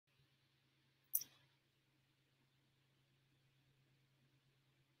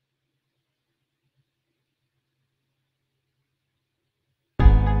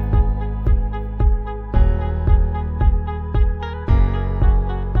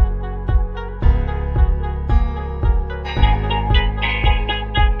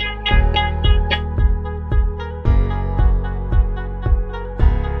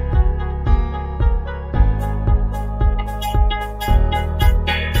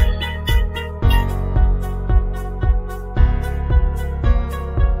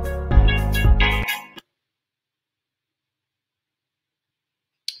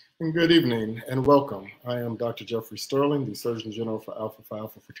And good evening and welcome. I am Dr. Jeffrey Sterling, the Surgeon General for Alpha Phi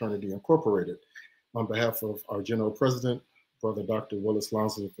Alpha Fraternity Incorporated. On behalf of our General President, Brother Dr. Willis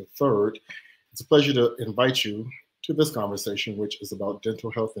Lonzo III, it's a pleasure to invite you to this conversation, which is about dental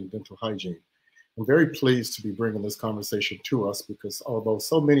health and dental hygiene. I'm very pleased to be bringing this conversation to us because although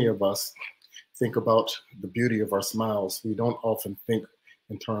so many of us think about the beauty of our smiles, we don't often think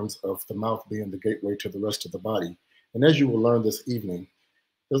in terms of the mouth being the gateway to the rest of the body. And as you will learn this evening,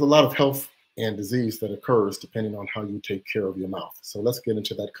 there's a lot of health and disease that occurs depending on how you take care of your mouth. So let's get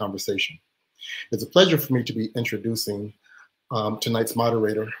into that conversation. It's a pleasure for me to be introducing tonight's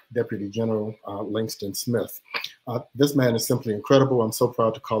moderator, Deputy General Langston Smith. This man is simply incredible. I'm so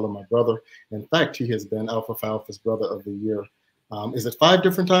proud to call him my brother. In fact, he has been Alpha Phi Alpha's Brother of the Year. Is it 5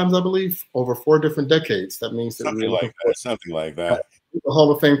 different times, I believe? Over 4 different decades. That means that something like that. The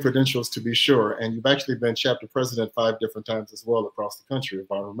Hall of Fame credentials, to be sure. And you've actually been chapter president 5 different times as well across the country, if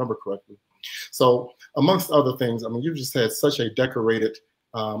I remember correctly. So amongst other things, I mean, you've just had such a decorated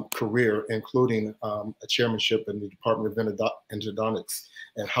career, including a chairmanship in the Department of Endodontics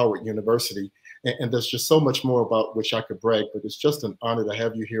at Howard University. And there's just so much more about which I could brag, but it's just an honor to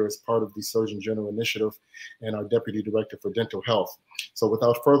have you here as part of the Surgeon General Initiative and our Deputy Director for Dental Health. So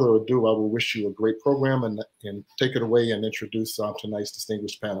without further ado, I will wish you a great program and take it away and introduce tonight's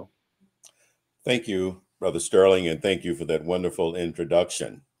distinguished panel. Thank you, Brother Sterling, and thank you for that wonderful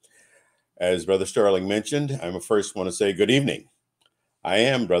introduction. As Brother Sterling mentioned, I first want to say good evening. I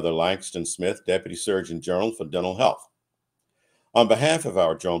am Brother Langston Smith, Deputy Surgeon General for Dental Health. On behalf of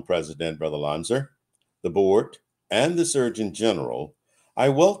our General President, Brother Lonzo, the board, and the Surgeon General, I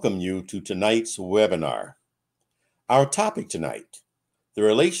welcome you to tonight's webinar. Our topic tonight, the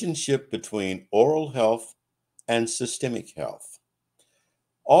relationship between oral health and systemic health.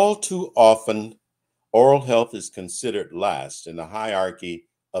 All too often, oral health is considered last in the hierarchy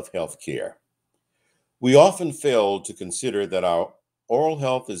of healthcare. We often fail to consider that our oral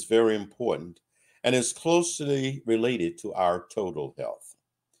health is very important and is closely related to our total health.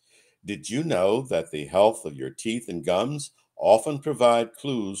 Did you know that the health of your teeth and gums often provide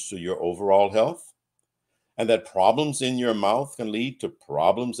clues to your overall health? And that problems in your mouth can lead to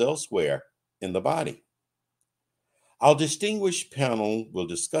problems elsewhere in the body? Our distinguished panel will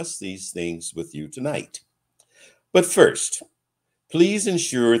discuss these things with you tonight. But first, please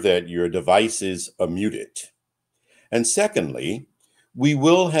ensure that your devices are muted. And secondly, we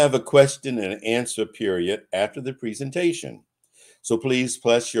will have a question and answer period after the presentation. So please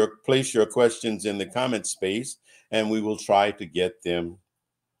place your questions in the comment space and we will try to get to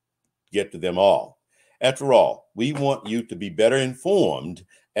them all. After all, we want you to be better informed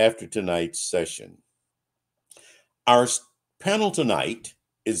after tonight's session. Our panel tonight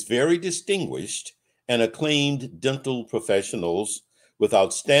is very distinguished and acclaimed dental professionals with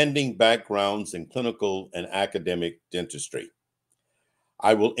outstanding backgrounds in clinical and academic dentistry.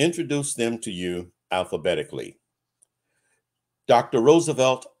 I will introduce them to you alphabetically. Dr.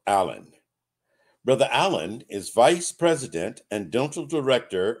 Roosevelt Allen. Brother Allen is Vice President and Dental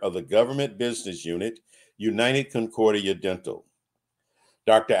Director of the Government Business Unit, United Concordia Dental.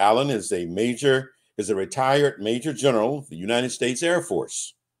 Dr. Allen is a retired Major General of the United States Air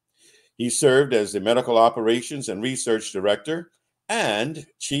Force. He served as the Medical Operations and Research Director and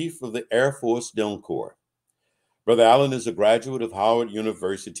Chief of the Air Force Dental Corps. Brother Allen is a graduate of Howard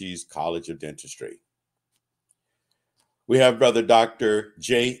University's College of Dentistry. We have Brother Dr.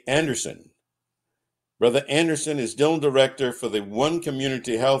 Jay Anderson. Brother Anderson is Dental Director for the One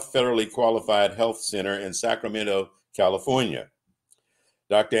Community Health Federally Qualified Health Center in Sacramento, California.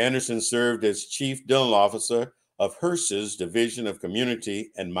 Dr. Anderson served as Chief Dental Officer of HRSA's Division of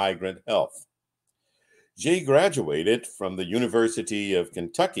Community and Migrant Health. Jay graduated from the University of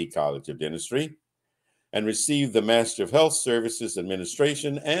Kentucky College of Dentistry and received the Master of Health Services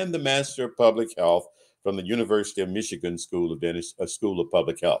Administration and the Master of Public Health from the University of Michigan School of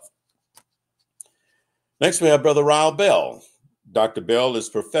Public Health. Next, we have Brother Raul Bell. Dr. Bell is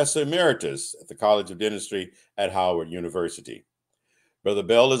Professor Emeritus at the College of Dentistry at Howard University. Brother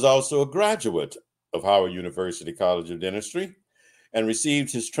Bell is also a graduate of Howard University College of Dentistry and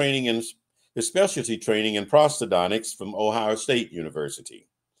received his specialty training in prosthodontics from Ohio State University.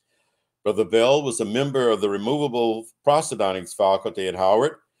 Brother Bell was a member of the removable prosthodontics faculty at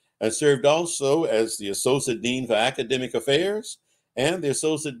Howard and served also as the Associate Dean for Academic Affairs and the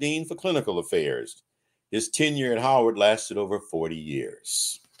Associate Dean for Clinical Affairs. His tenure at Howard lasted over 40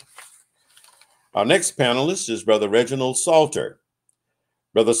 years. Our next panelist is Brother Reginald Salter.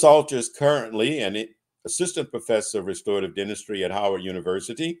 Brother Salter is currently an assistant professor of restorative dentistry at Howard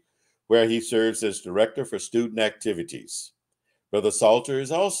University, where he serves as director for student activities. Brother Salter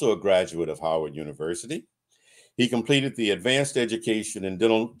is also a graduate of Howard University. He completed the Advanced Education in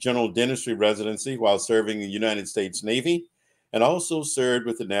General Dentistry residency while serving in the United States Navy and also served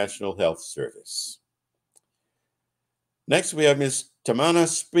with the National Health Service. Next, we have Ms. Tamana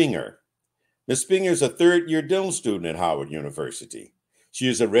Springer. Ms. Springer is a third-year dental student at Howard University. She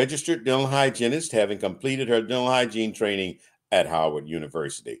is a registered dental hygienist, having completed her dental hygiene training at Howard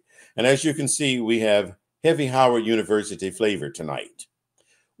University. And as you can see, we have heavy Howard University flavor tonight.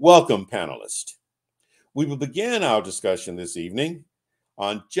 Welcome, panelists. We will begin our discussion this evening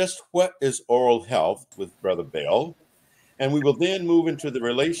on just what is oral health with Brother Bell, and we will then move into the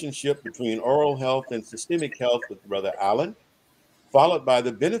relationship between oral health and systemic health with Brother Allen, followed by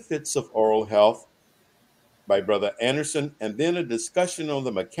the benefits of oral health by Brother Anderson, and then a discussion on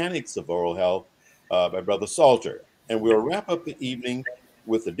the mechanics of oral health by Brother Salter. And we'll wrap up the evening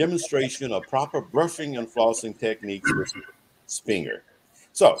with a demonstration of proper brushing and flossing techniques with Springer.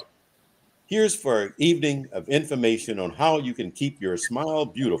 So, here's for an evening of information on how you can keep your smile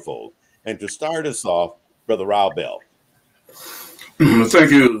beautiful. And to start us off, Brother Raul Bell.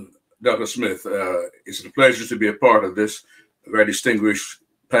 Thank you, Dr. Smith. It's a pleasure to be a part of this very distinguished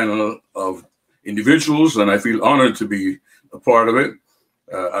panel of individuals, and I feel honored to be a part of it.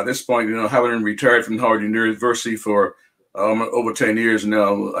 At this point, having retired from Howard University for over 10 years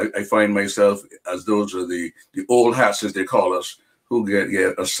now, I find myself as those are the old hats, as they call us, who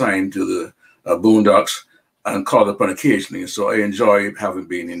get assigned to the boondocks and called upon occasionally. So I enjoy having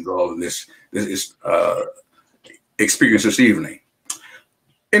been involved in this experience this evening.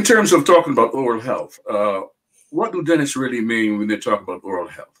 In terms of talking about oral health, what do dentists really mean when they talk about oral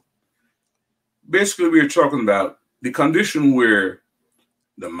health? Basically, we're talking about the condition where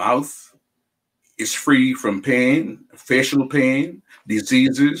the mouth is free from pain, facial pain,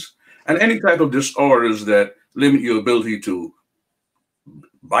 diseases, and any type of disorders that limit your ability to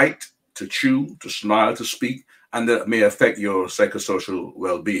bite, to chew, to smile, to speak, and that may affect your psychosocial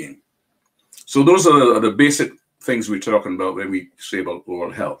well-being. So those are the basic things we're talking about when we say about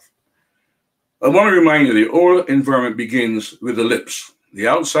oral health. I want to remind you the oral environment begins with the lips, the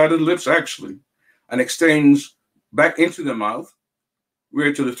outside of the lips actually, and extends back into the mouth,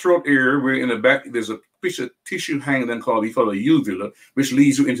 where to the throat area, where in the back there's a piece of tissue hanging then called a uvula, which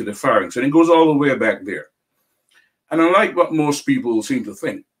leads you into the pharynx, and it goes all the way back there. And unlike what most people seem to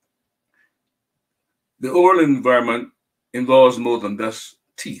think, the oral environment involves more than just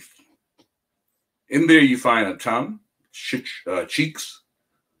teeth. In there, you find a tongue, cheeks,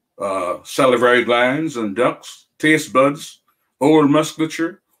 salivary glands and ducts, taste buds, oral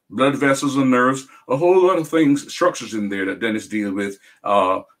musculature, blood vessels and nerves, a whole lot of things, structures in there that dentists deal with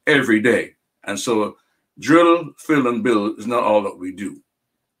every day. And so drill, fill, and build is not all that we do.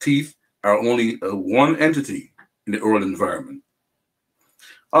 Teeth are only one entity in the oral environment.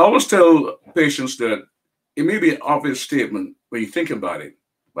 I always tell patients that it may be an obvious statement when you think about it,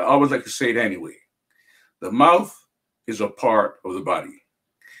 but I always like to say it anyway. The mouth is a part of the body.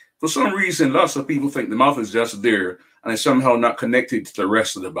 For some reason, lots of people think the mouth is just there and it's somehow not connected to the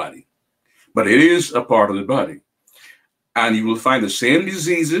rest of the body. But it is a part of the body. And you will find the same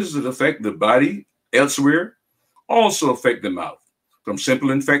diseases that affect the body elsewhere also affect the mouth, from simple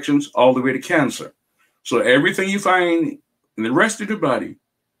infections all the way to cancer. So everything you find in the rest of the body,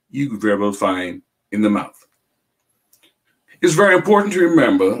 you could very well find in the mouth. It's very important to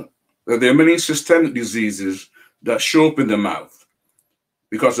remember that there are many systemic diseases that show up in the mouth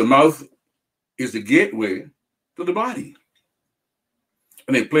because the mouth is the gateway to the body.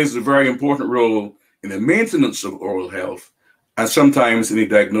 And it plays a very important role in the maintenance of oral health and sometimes in the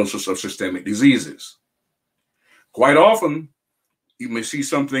diagnosis of systemic diseases. Quite often, you may see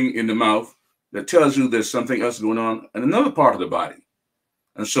something in the mouth that tells you there's something else going on in another part of the body.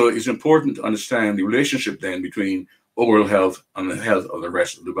 And so it's important to understand the relationship then between oral health and the health of the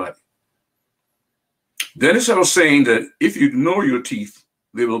rest of the body. Dentists are saying that if you ignore your teeth,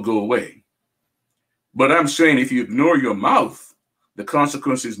 they will go away. But I'm saying if you ignore your mouth, the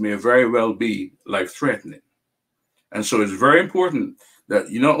consequences may very well be life-threatening. And so it's very important that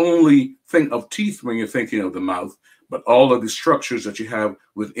you not only think of teeth when you're thinking of the mouth, but all of the structures that you have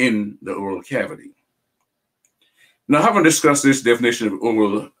within the oral cavity. Now, having discussed this definition of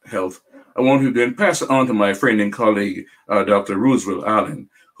oral health, I want to then pass it on to my friend and colleague, Dr. Roosevelt Allen,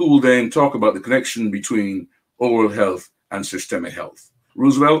 who will then talk about the connection between oral health and systemic health.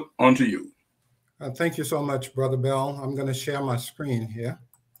 Roosevelt, on to you. Thank you so much, Brother Bell. I'm going to share my screen here.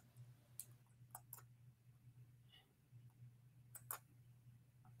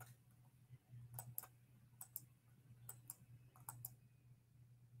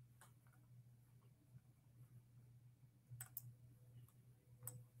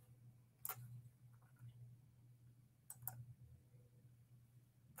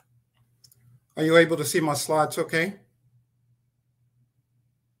 Are you able to see my slides okay?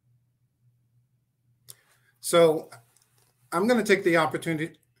 So I'm going to take the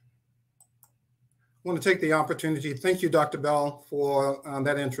opportunity. Thank you, Dr. Bell, for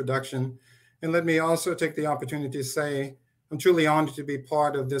that introduction. And let me also take the opportunity to say I'm truly honored to be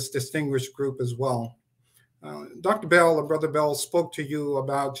part of this distinguished group as well. Dr. Bell, or Brother Bell, spoke to you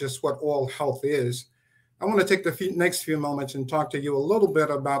about just what oral health is. I want to take the next few moments and talk to you a little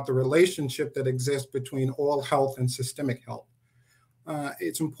bit about the relationship that exists between oral health and systemic health.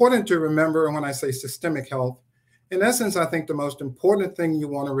 It's important to remember when I say systemic health, in essence, I think the most important thing you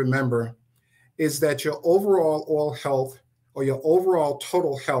want to remember is that your overall oral health or your overall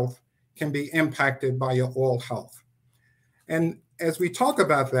total health can be impacted by your oral health. And as we talk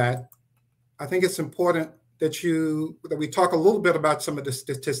about that, I think it's important that we talk a little bit about some of the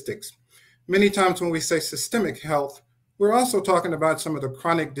statistics. Many times when we say systemic health, we're also talking about some of the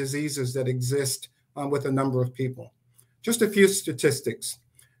chronic diseases that exist with a number of people. Just a few statistics.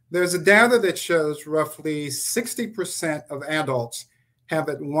 There's a data that shows roughly 60% of adults have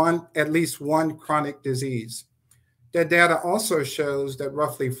at least one chronic disease. That data also shows that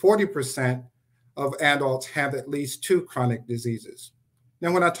roughly 40% of adults have at least two chronic diseases.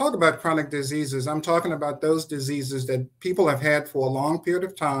 Now, when I talk about chronic diseases, I'm talking about those diseases that people have had for a long period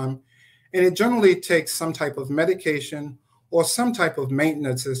of time, and it generally takes some type of medication or some type of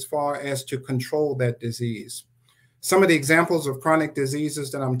maintenance as far as to control that disease. Some of the examples of chronic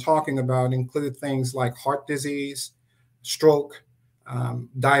diseases that I'm talking about include things like heart disease, stroke,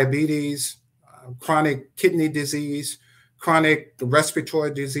 diabetes, chronic kidney disease, chronic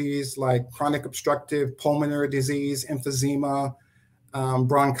respiratory disease like chronic obstructive pulmonary disease, emphysema,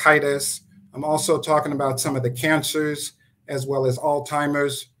 bronchitis. I'm also talking about some of the cancers as well as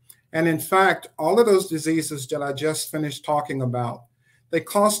Alzheimer's. And in fact, all of those diseases that I just finished talking about, they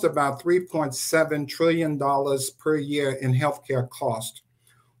cost about $3.7 trillion per year in healthcare cost.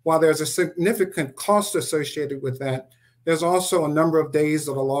 While there's a significant cost associated with that, there's also a number of days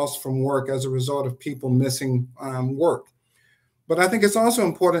that are lost from work as a result of people missing work. But I think it's also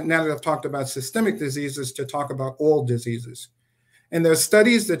important, now that I've talked about systemic diseases, to talk about oral diseases. And there are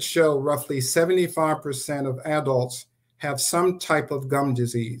studies that show roughly 75% of adults have some type of gum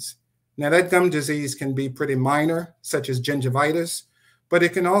disease. Now, that gum disease can be pretty minor, such as gingivitis, but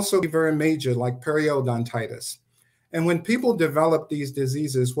it can also be very major, like periodontitis. And when people develop these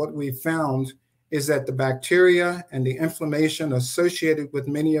diseases, what we found is that the bacteria and the inflammation associated with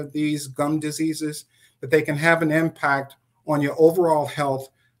many of these gum diseases, that they can have an impact on your overall health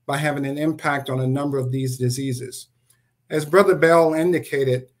by having an impact on a number of these diseases. As Brother Bell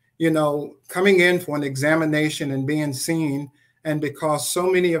indicated, coming in for an examination and being seen, and because so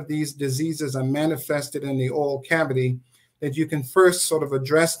many of these diseases are manifested in the oral cavity, that you can first sort of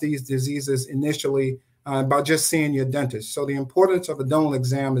address these diseases initially by just seeing your dentist. So the importance of a dental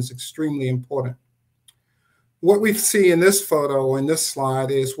exam is extremely important. What we see in this photo, in this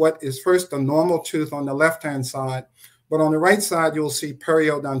slide, is what is first a normal tooth on the left-hand side, but on the right side, you'll see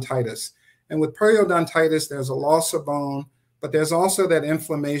periodontitis. And with periodontitis, there's a loss of bone, but there's also that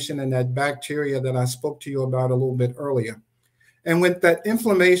inflammation and that bacteria that I spoke to you about a little bit earlier. And with that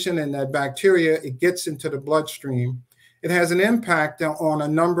inflammation and that bacteria, it gets into the bloodstream. It has an impact on a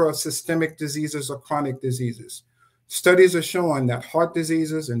number of systemic diseases or chronic diseases. Studies are showing that heart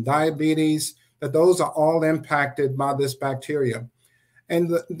diseases and diabetes, that those are all impacted by this bacteria.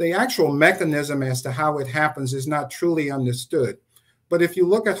 And the actual mechanism as to how it happens is not truly understood. But if you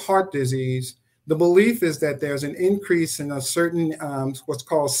look at heart disease, the belief is that there's an increase in a certain what's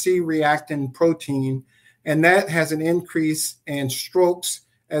called C-reactin protein, and that has an increase in strokes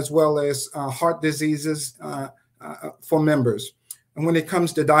as well as heart diseases for members. And when it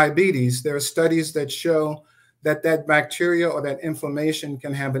comes to diabetes, there are studies that show that that bacteria or that inflammation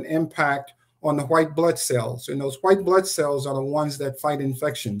can have an impact on the white blood cells. And those white blood cells are the ones that fight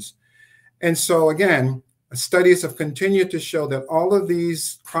infections. And so again, studies have continued to show that all of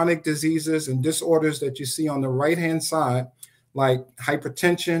these chronic diseases and disorders that you see on the right-hand side, like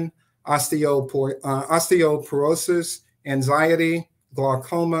hypertension, osteoporosis, anxiety,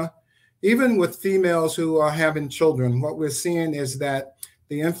 glaucoma, even with females who are having children, what we're seeing is that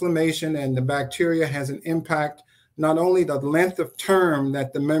the inflammation and the bacteria has an impact, not only the length of term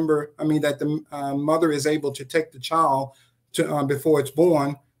that the mother is able to take the child to before it's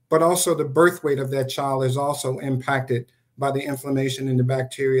born, but also the birth weight of that child is also impacted by the inflammation and the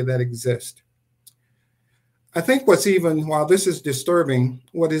bacteria that exist. I think while this is disturbing,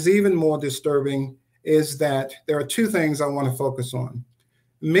 what is even more disturbing is that there are two things I want to focus on.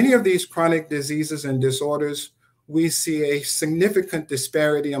 Many of these chronic diseases and disorders we see a significant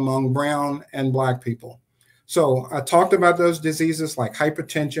disparity among brown and Black people. So I talked about those diseases like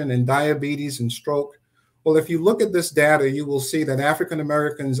hypertension and diabetes and stroke. Well, if you look at this data, you will see that African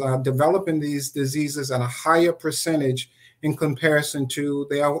Americans are developing these diseases at a higher percentage in comparison to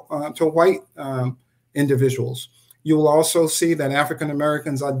white individuals. You will also see that African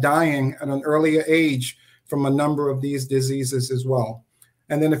Americans are dying at an earlier age from a number of these diseases as well.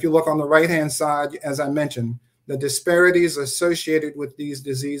 And then if you look on the right-hand side, as I mentioned, the disparities associated with these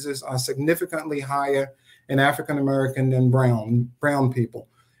diseases are significantly higher in African American than brown people.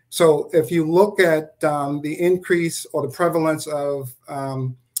 So if you look at the increase or the prevalence of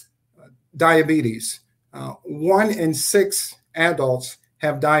diabetes, 1 in 6 adults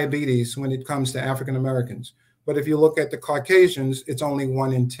have diabetes when it comes to African Americans. But if you look at the Caucasians, it's only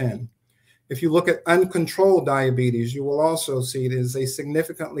 1 in 10. If you look at uncontrolled diabetes, you will also see there's a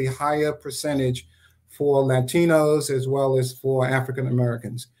significantly higher percentage for Latinos as well as for African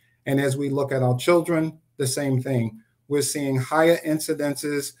Americans. And as we look at our children, the same thing. We're seeing higher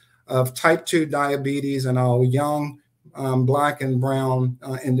incidences of type 2 diabetes in our young Black and brown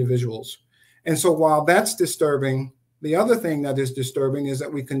individuals. And so while that's disturbing, the other thing that is disturbing is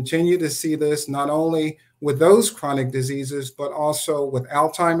that we continue to see this not only with those chronic diseases, but also with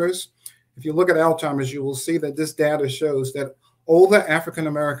Alzheimer's. If you look at Alzheimer's, you will see that this data shows that older African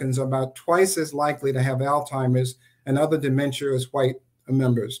Americans are about twice as likely to have Alzheimer's and other dementia as white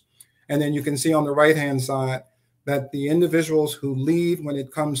members. And then you can see on the right-hand side that the individuals who lead when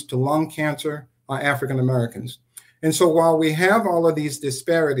it comes to lung cancer are African Americans. And so while we have all of these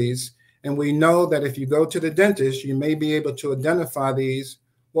disparities, and we know that if you go to the dentist, you may be able to identify these,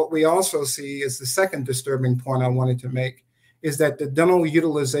 what we also see is the second disturbing point I wanted to make, is that the dental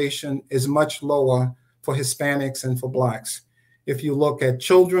utilization is much lower for Hispanics and for Blacks. If you look at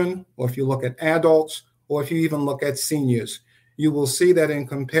children, or if you look at adults, or if you even look at seniors, you will see that in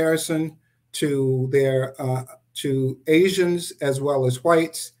comparison to to Asians as well as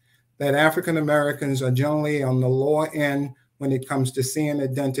whites, that African Americans are generally on the lower end when it comes to seeing a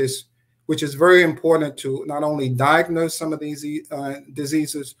dentist, which is very important to not only diagnose some of these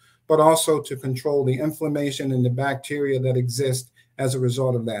diseases, but also to control the inflammation and the bacteria that exist as a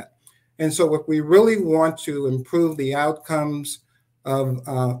result of that. And so if we really want to improve the outcomes of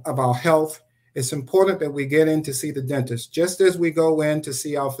our health, it's important that we get in to see the dentist, just as we go in to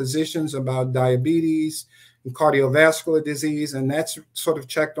see our physicians about diabetes and cardiovascular disease, and that's sort of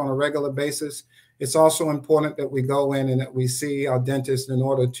checked on a regular basis. It's also important that we go in and that we see our dentist in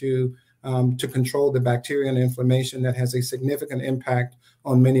order to control the bacteria and inflammation that has a significant impact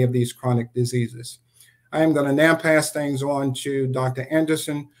on many of these chronic diseases. I am going to now pass things on to Dr.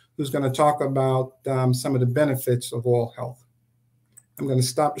 Anderson, who's going to talk about some of the benefits of oral health. I'm going to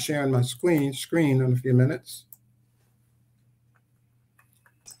stop sharing my screen in a few minutes.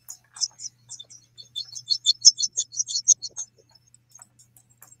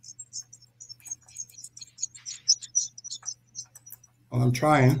 Well, I'm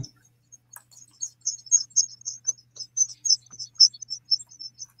trying.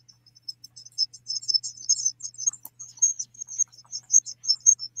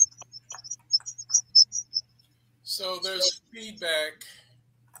 So there's feedback.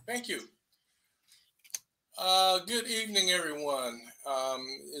 Thank you. Good evening, everyone.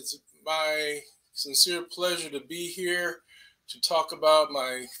 It's my sincere pleasure to be here to talk about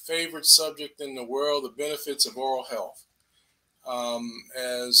my favorite subject in the world, the benefits of oral health.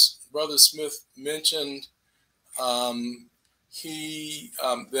 As Brother Smith mentioned, that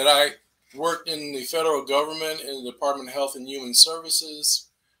I worked in the federal government in the Department of Health and Human Services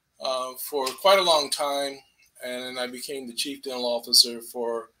for quite a long time. And I became the chief dental officer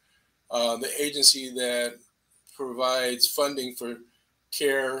for the agency that provides funding for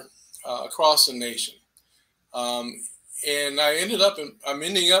care across the nation. And I'm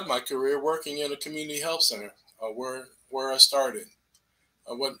ending up my career working in a community health center where I started.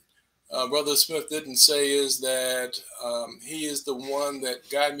 What Brother Smith didn't say is that he is the one that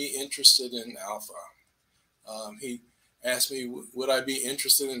got me interested in Alpha. He asked me, would I be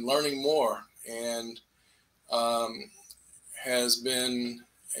interested in learning more? And has been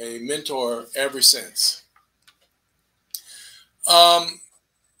a mentor ever since.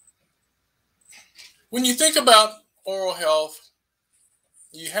 When you think about oral health,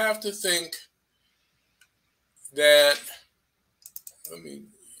 you have to think that,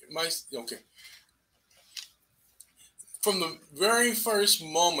 from the very first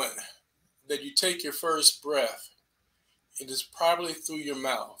moment that you take your first breath, it is probably through your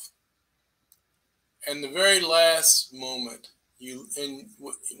mouth. And the very last moment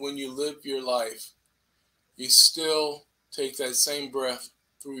when you live your life you still take that same breath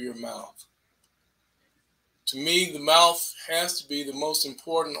through your mouth. To me, the mouth has to be the most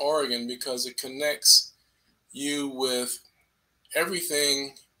important organ because it connects you with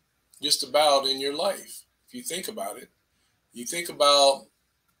everything just about in your life. If you think about it, you think about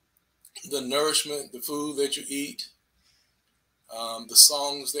the nourishment, the food that you eat, the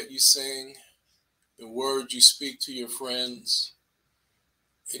songs that you sing, the words you speak to your friends.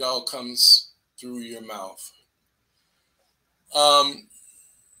 It all comes through your mouth.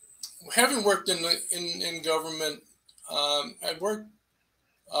 Having worked in government, I worked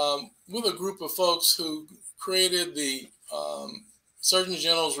with a group of folks who created the Surgeon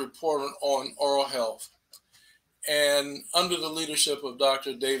General's report on oral health, and under the leadership of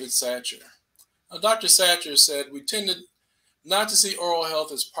Dr. David Satcher. Dr. Satcher said we tended not to see oral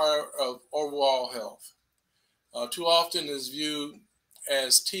health as part of overall health. Too often is viewed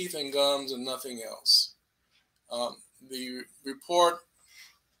as teeth and gums and nothing else. The report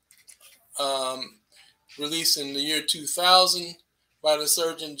released in the year 2000 by the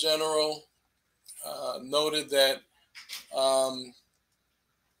Surgeon General noted that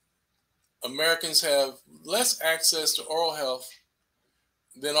Americans have less access to oral health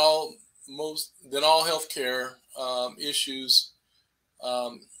than all healthcare issues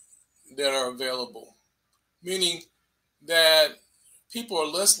that are available, meaning that people are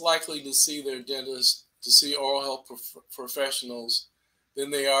less likely to see their dentist, to see oral health professionals, than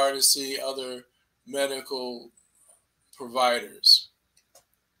they are to see other medical providers.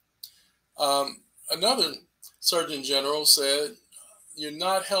 Another Surgeon General said, you're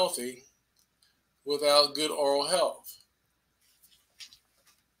not healthy without good oral health.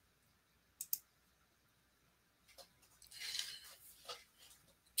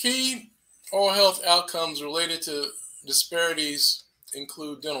 Key oral health outcomes related to disparities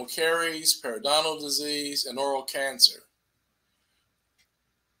include dental caries, periodontal disease, and oral cancer.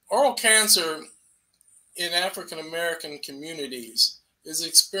 Oral cancer in African American communities is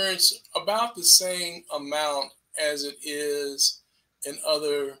experienced about the same amount as it is in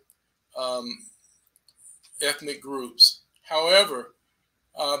other ethnic groups. However,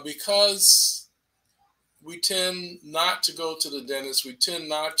 because we tend not to go to the dentist, we tend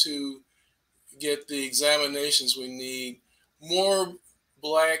not to get the examinations we need, more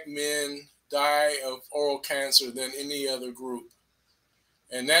Black men die of oral cancer than any other group.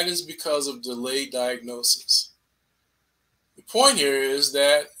 And that is because of delayed diagnosis. The point here is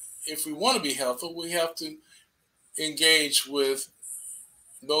that if we want to be helpful, we have to engage with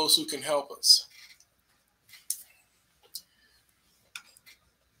those who can help us.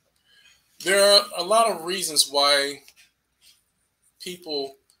 There are a lot of reasons why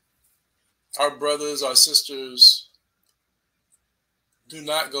people, our brothers, our sisters, do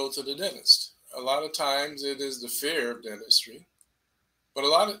not go to the dentist. A lot of times it is the fear of dentistry, but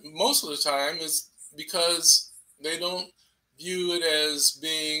most of the time it's because they don't view it as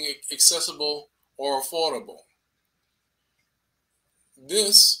being accessible or affordable.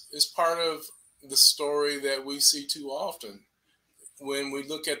 This is part of the story that we see too often when we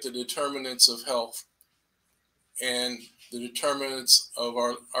look at the determinants of health and the determinants of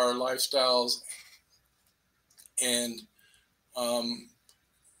our lifestyles and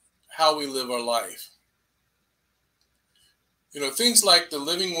how we live our life. You know, things like the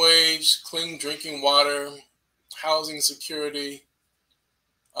living wage, clean drinking water, housing security,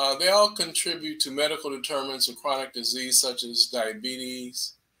 they all contribute to medical determinants of chronic disease such as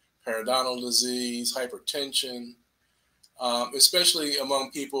diabetes, periodontal disease, hypertension, especially among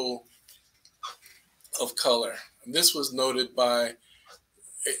people of color. And this was noted by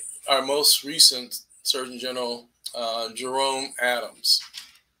our most recent Surgeon General, Jerome Adams.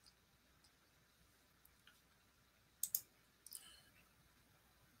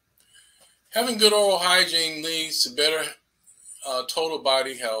 Having good oral hygiene leads to better total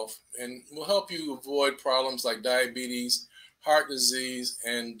body health and will help you avoid problems like diabetes, heart disease,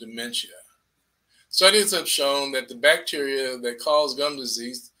 and dementia. Studies have shown that the bacteria that cause gum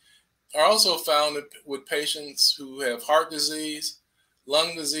disease are also found with patients who have heart disease,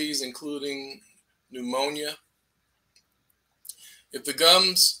 lung disease, including pneumonia. If the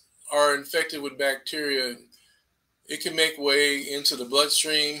gums are infected with bacteria, it can make way into the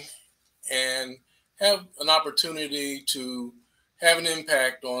bloodstream and have an opportunity to have an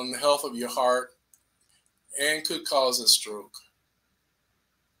impact on the health of your heart and could cause a stroke.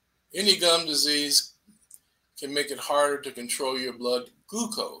 Any gum disease can make it harder to control your blood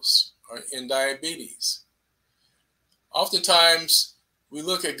glucose in diabetes. Oftentimes, we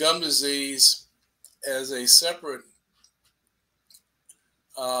look at gum disease as a separate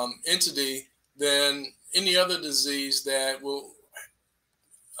entity than any other disease that will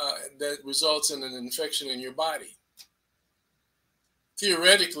that results in an infection in your body.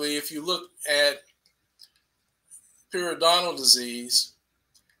 Theoretically, if you look at periodontal disease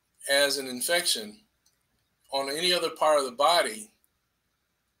as an infection on any other part of the body,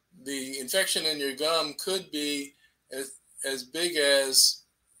 the infection in your gum could be as big as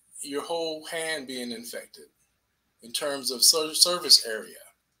your whole hand being infected in terms of surface area.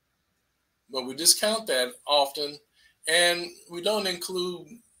 But we discount that often, and we don't include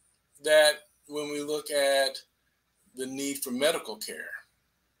that when we look at the need for medical care.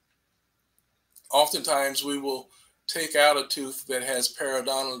 Oftentimes we will take out a tooth that has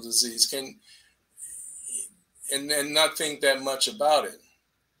periodontal disease and not think that much about it.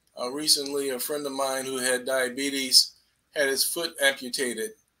 Recently, a friend of mine who had diabetes had his foot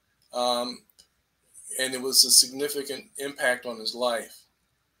amputated, and it was a significant impact on his life.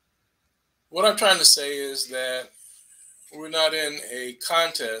 What I'm trying to say is that we're not in a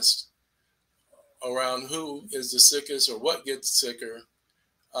contest around who is the sickest or what gets sicker.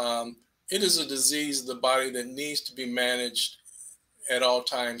 It is a disease of the body that needs to be managed at all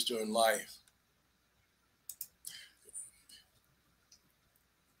times during life.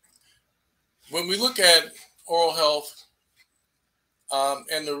 When we look at oral health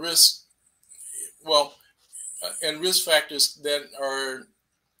and the risk, and risk factors that are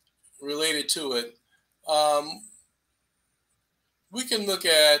related to it, we can look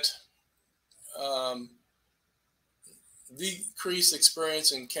at decreased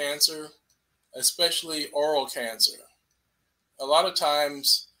experience in cancer, especially oral cancer. A lot of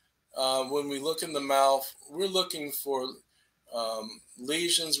times when we look in the mouth, we're looking for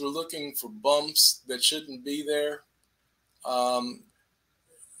lesions, we're looking for bumps that shouldn't be there.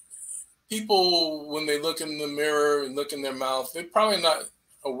 People, when they look in the mirror and look in their mouth, they're probably not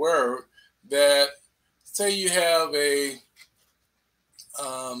aware that, say you have a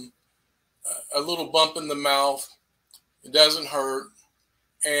little bump in the mouth, it doesn't hurt,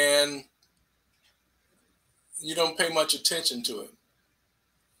 and you don't pay much attention to it.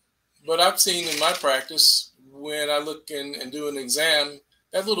 But I've seen in my practice, when I look in and do an exam,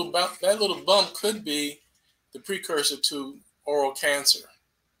 that little bump could be the precursor to oral cancer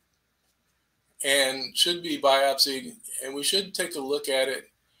and should be biopsied, and we should take a look at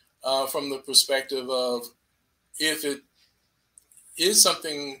it from the perspective of, if it is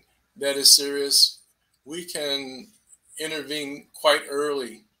something that is serious, we can intervene quite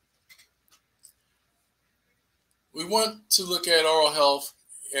early. We want to look at oral health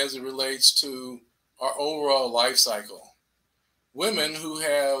as it relates to our overall life cycle. Women who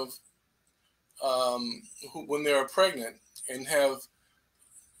have, when they are pregnant and have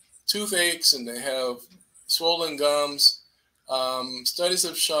toothaches and they have swollen gums, studies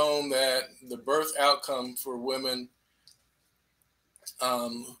have shown that the birth outcome for women,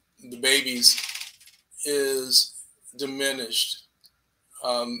 the babies, is diminished.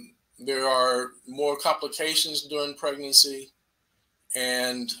 There are more complications during pregnancy,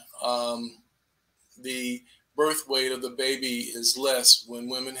 and the birth weight of the baby is less when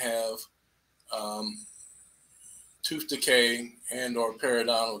women have tooth decay and or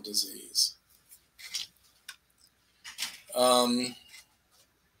periodontal disease.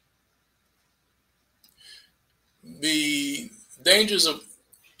 The dangers of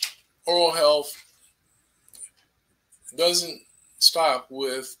oral health doesn't stop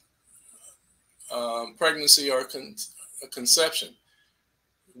with pregnancy or conception.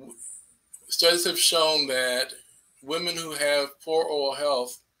 Studies have shown that women who have poor oral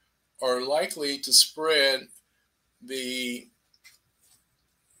health are likely to spread the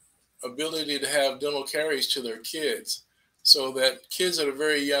ability to have dental caries to their kids, so that kids at a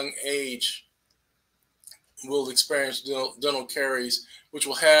very young age will experience dental caries, which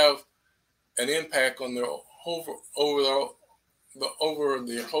will have an impact on their over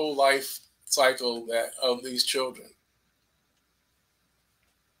the whole life cycle of these children.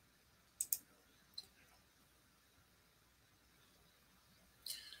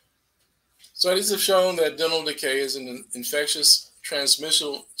 Studies have shown that dental decay is an infectious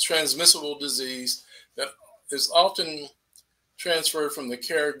transmissible disease that is often transferred from the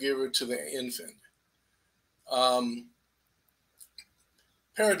caregiver to the infant.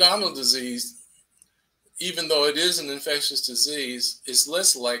 Periodontal disease, even though it is an infectious disease, is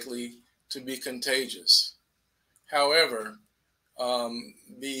less likely to be contagious. However,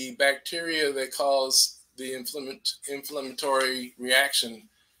 the bacteria that cause the inflammatory reaction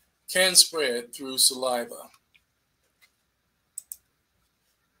can spread through saliva.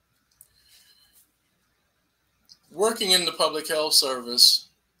 Working in the public health service,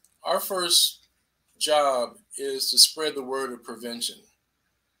 our first job is to spread the word of prevention.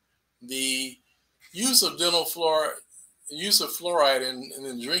 The use of fluoride in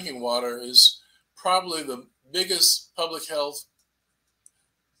the drinking water is probably the biggest public health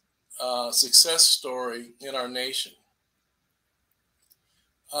success story in our nation.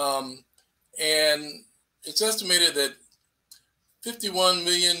 And it's estimated that 51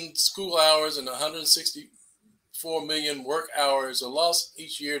 million school hours and 164 million work hours are lost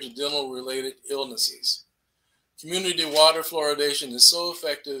each year to dental-related illnesses. Community water fluoridation is so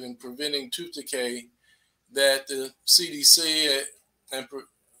effective in preventing tooth decay that the CDC and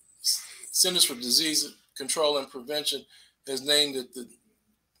Centers for Disease Control and Prevention has named it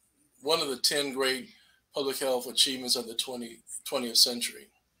one of the 10 great public health achievements of the 20th century.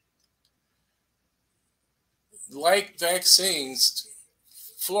 Like vaccines,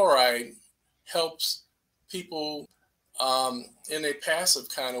 fluoride helps people in a passive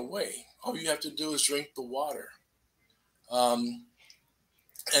kind of way. All you have to do is drink the water, and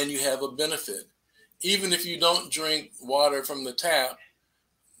you have a benefit. Even if you don't drink water from the tap,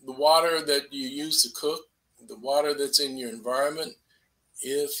 the water that you use to cook, the water that's in your environment,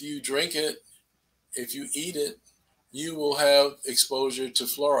 if you drink it, if you eat it, you will have exposure to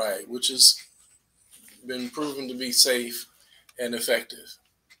fluoride, which has been proven to be safe and effective.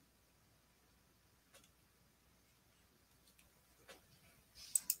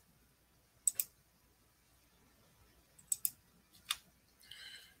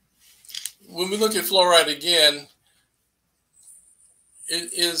 When we look at fluoride again,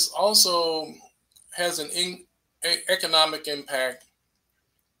 it is also has an economic impact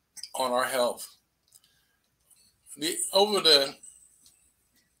on our health. Over the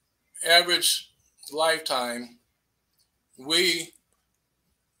average lifetime,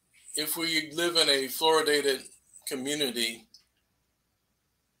 if we live in a fluoridated community,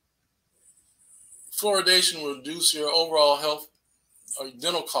 fluoridation will reduce your overall health or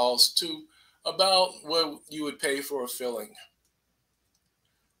dental costs to about what you would pay for a filling.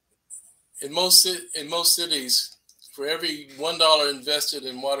 In most cities, for every $1 invested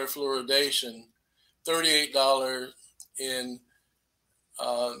in water fluoridation, $38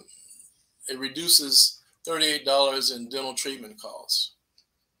 it reduces $38 in dental treatment costs.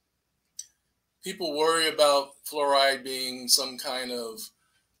 People worry about fluoride being some kind of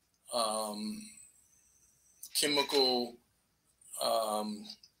chemical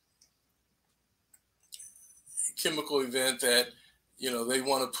event that they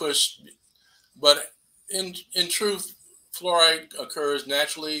want to push, but in truth, fluoride occurs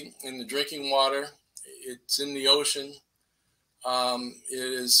naturally in the drinking water. It's in the ocean. It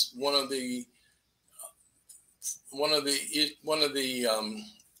is one of the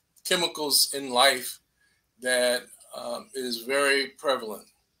chemicals in life that is very prevalent.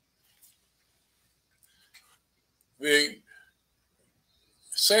 The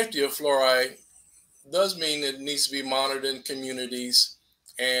safety of fluoride does mean it needs to be monitored in communities,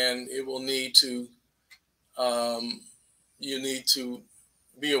 and it will need to you need to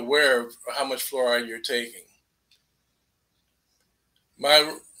be aware of how much fluoride you're taking.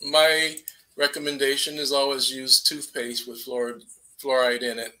 My recommendation is always use toothpaste with fluoride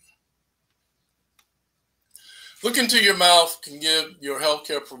in it. Look into your mouth can give your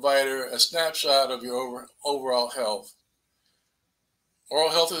healthcare provider a snapshot of your overall health. Oral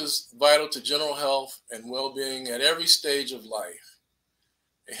health is vital to general health and well-being at every stage of life.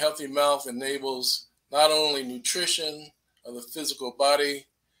 A healthy mouth enables not only nutrition of the physical body,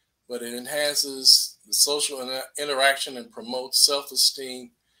 but it enhances the social interaction and promotes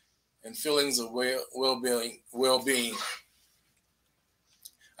self-esteem and feelings of well-being.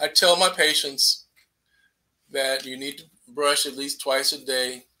 I tell my patients that you need to brush at least twice a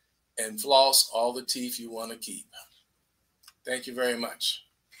day and floss all the teeth you want to keep. Thank you very much.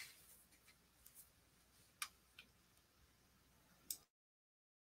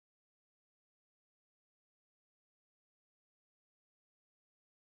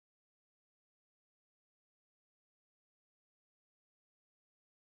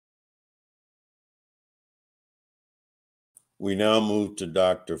 We now move to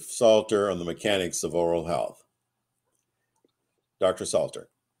Dr. Salter on the mechanics of oral health. Dr. Salter.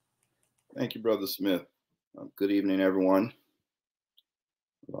 Thank you, Brother Smith. Good evening, everyone.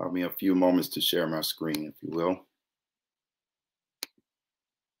 Allow me a few moments to share my screen, if you will.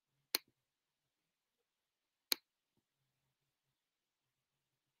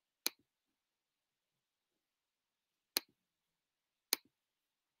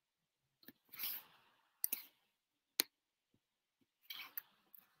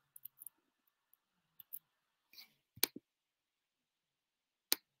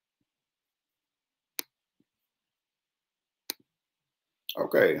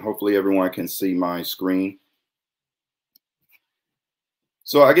 Okay, hopefully everyone can see my screen.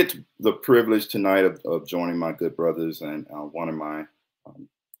 So I get the privilege tonight of joining my good brothers and one of my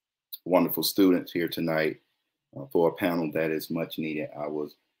wonderful students here tonight for a panel that is much needed. I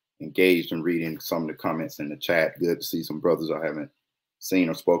was engaged in reading some of the comments in the chat. Good to see some brothers I haven't seen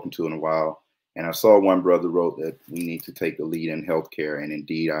or spoken to in a while. And I saw one brother wrote that we need to take the lead in healthcare. And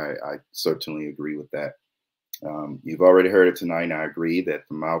indeed, I certainly agree with that. You've already heard it tonight, and I agree that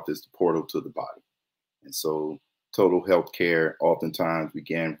the mouth is the portal to the body. And so total healthcare oftentimes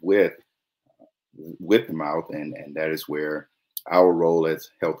began with the mouth, and that is where our role as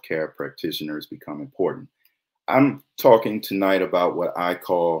healthcare practitioners become important. I'm talking tonight about what I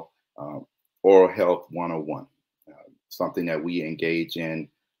call oral health 101, something that we engage in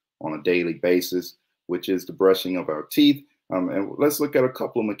on a daily basis, which is the brushing of our teeth. And let's look at a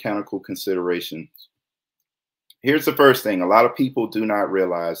couple of mechanical considerations. Here's the first thing. A lot of people do not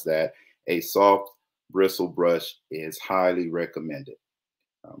realize that a soft bristle brush is highly recommended.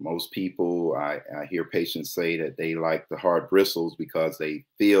 Most people, I hear patients say that they like the hard bristles because they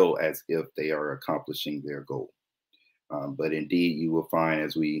feel as if they are accomplishing their goal. But indeed, you will find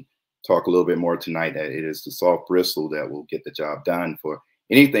as we talk a little bit more tonight that it is the soft bristle that will get the job done for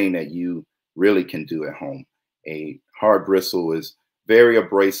anything that you really can do at home. A hard bristle is very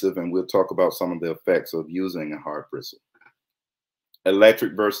abrasive, and we'll talk about some of the effects of using a hard bristle.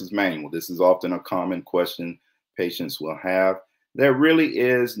 Electric versus manual. This is often a common question patients will have. There really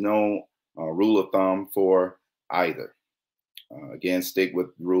is no rule of thumb for either. Again, stick with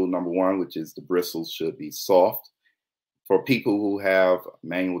rule number one, which is the bristles should be soft. For people who have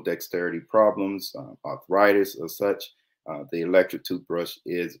manual dexterity problems, arthritis or such, the electric toothbrush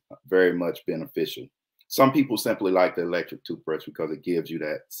is very much beneficial. Some people simply like the electric toothbrush because it gives you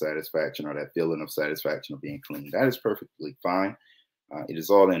that satisfaction or that feeling of satisfaction of being clean. That is perfectly fine. It is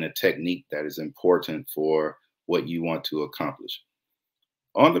all in a technique that is important for what you want to accomplish.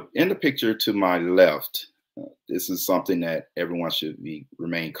 In the picture to my left, this is something that everyone should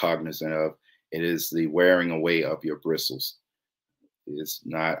remain cognizant of. It is the wearing away of your bristles. It's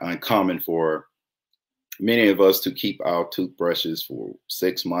not uncommon for many of us to keep our toothbrushes for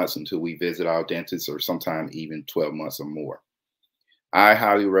 6 months until we visit our dentist, or sometimes even 12 months or more. I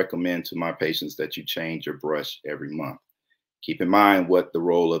highly recommend to my patients that you change your brush every month. Keep in mind what the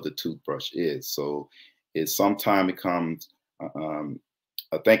role of the toothbrush is. So it sometimes becomes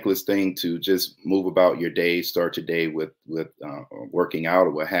a thankless thing to just move about your day, start your day with working out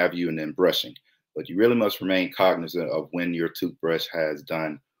or what have you, and then brushing. But you really must remain cognizant of when your toothbrush has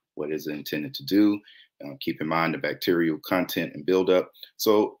done what is intended to do. Keep in mind the bacterial content and buildup.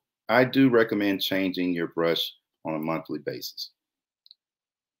 So I do recommend changing your brush on a monthly basis.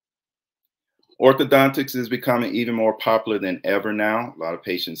 Orthodontics is becoming even more popular than ever now. A lot of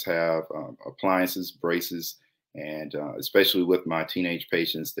patients have appliances, braces, and especially with my teenage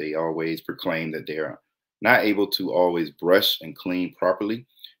patients, they always proclaim that they're not able to always brush and clean properly.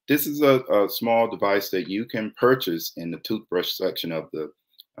 This is a small device that you can purchase in the toothbrush section of the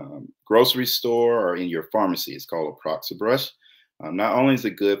grocery store or in your pharmacy. It's called a Proxibrush. Not only is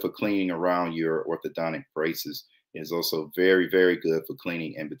it good for cleaning around your orthodontic braces, it is also very, very good for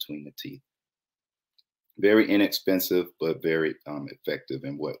cleaning in between the teeth. Very inexpensive, but very effective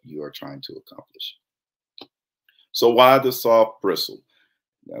in what you are trying to accomplish. So why the soft bristle?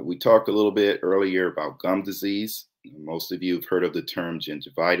 We talked a little bit earlier about gum disease. Most of you have heard of the term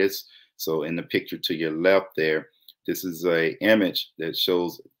gingivitis. So in the picture to your left there, this is an image that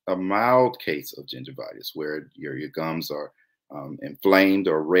shows a mild case of gingivitis where your gums are inflamed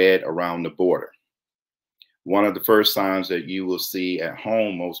or red around the border. One of the first signs that you will see at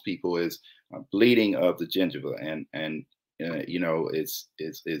home, most people, is bleeding of the gingiva. And you know, it's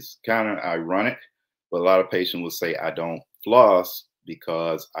kind of ironic, but a lot of patients will say, I don't floss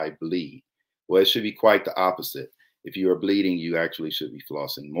because I bleed. Well, it should be quite the opposite. If you are bleeding, you actually should be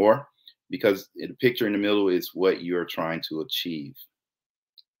flossing more, because the picture in the middle is what you're trying to achieve.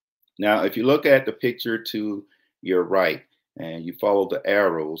 Now, if you look at the picture to your right and you follow the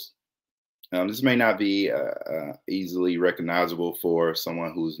arrows, this may not be easily recognizable for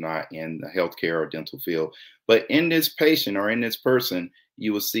someone who's not in the healthcare or dental field, but in this patient or in this person,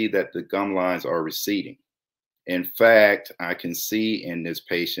 you will see that the gum lines are receding. In fact, I can see in this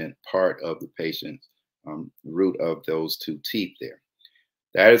patient part of the patient's root of those two teeth there.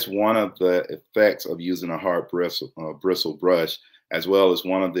 That is one of the effects of using a hard bristle brush, as well as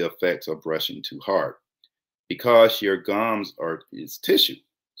one of the effects of brushing too hard, because your gums is tissue.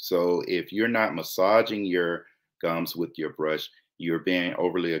 So if you're not massaging your gums with your brush, you're being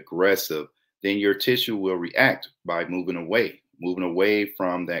overly aggressive, then your tissue will react by moving away. moving away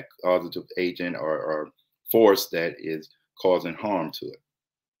from that causative agent or force that is causing harm to it.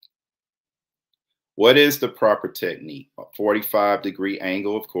 What is the proper technique? A 45-degree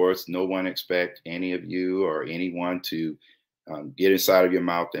angle, of course. No one expects any of you or anyone to get inside of your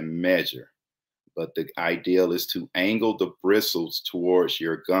mouth and measure. But the ideal is to angle the bristles towards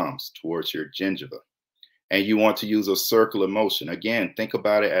your gums, towards your gingiva. And you want to use a circular motion. Again, think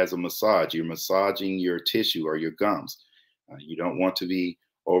about it as a massage. You're massaging your tissue or your gums. You don't want to be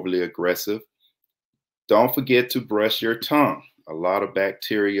overly aggressive. Don't forget to brush your tongue. A lot of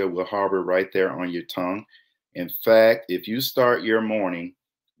bacteria will harbor right there on your tongue. In fact, if you start your morning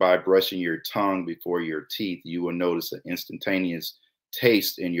by brushing your tongue before your teeth, you will notice an instantaneous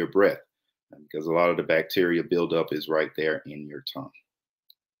taste in your breath because a lot of the bacteria buildup is right there in your tongue.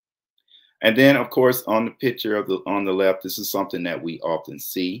 And then, of course, on the picture on the left, this is something that we often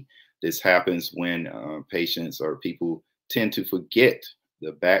see. This happens when patients or people tend to forget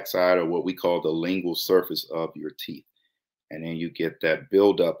the backside or what we call the lingual surface of your teeth. And then you get that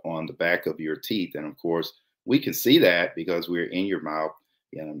buildup on the back of your teeth. And of course, we can see that because we're in your mouth,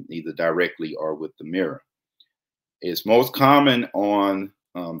 either directly or with the mirror. It's most common on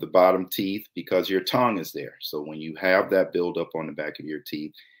the bottom teeth because your tongue is there. So when you have that buildup on the back of your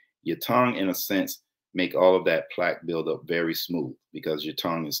teeth, your tongue, in a sense, make all of that plaque buildup very smooth because your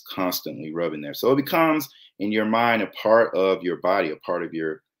tongue is constantly rubbing there. So it becomes, in your mind, a part of your body, a part of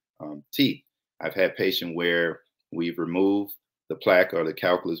your teeth. I've had patients where we've removed the plaque or the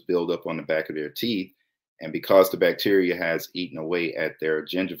calculus buildup on the back of their teeth, and because the bacteria has eaten away at their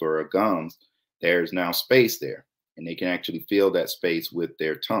gingiva or gums, there's now space there, and they can actually fill that space with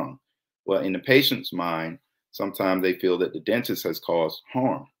their tongue. Well, in the patient's mind, sometimes they feel that the dentist has caused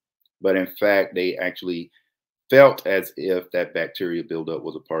harm, but in fact, they actually felt as if that bacteria buildup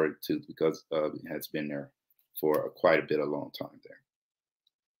was a part of the tooth because it has been there for quite a bit, a long time there.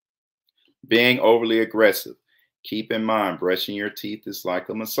 Being overly aggressive. Keep in mind, brushing your teeth is like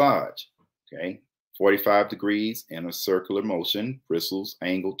a massage, okay? 45 degrees in a circular motion, bristles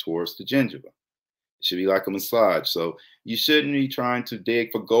angled towards the gingiva. It should be like a massage. So you shouldn't be trying to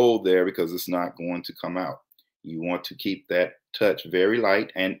dig for gold there because it's not going to come out. You want to keep that touch very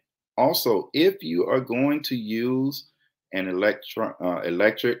light. And also, if you are going to use an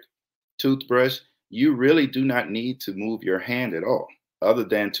electric toothbrush, you really do not need to move your hand at all, other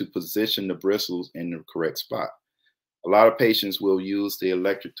than to position the bristles in the correct spot. A lot of patients will use the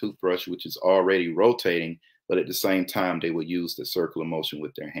electric toothbrush, which is already rotating, but at the same time, they will use the circular motion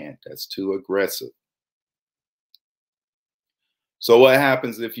with their hand. That's too aggressive. So what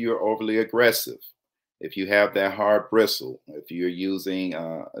happens if you're overly aggressive? If you have that hard bristle, if you're using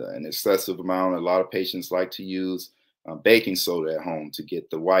an excessive amount, a lot of patients like to use baking soda at home to get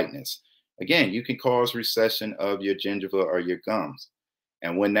the whiteness. Again, you can cause recession of your gingiva or your gums.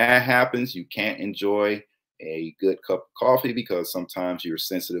 And when that happens, you can't enjoy a good cup of coffee because sometimes you're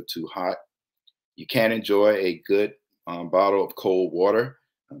sensitive to hot. You can't enjoy a good bottle of cold water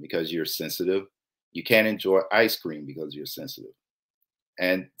because you're sensitive. You can't enjoy ice cream because you're sensitive.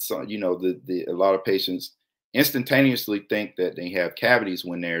 And so, you know, a lot of patients instantaneously think that they have cavities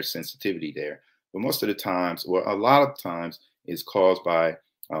when there's sensitivity there. But most of the times, or a lot of times, is caused by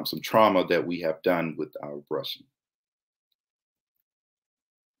some trauma that we have done with our brushing.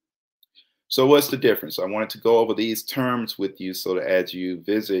 So what's the difference? I wanted to go over these terms with you so that as you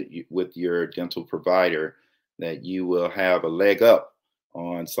visit with your dental provider, that you will have a leg up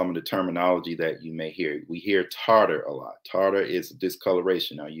on some of the terminology that you may hear. We hear tartar a lot. Tartar is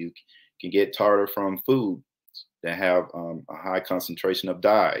discoloration. Now you can get tartar from food that have a high concentration of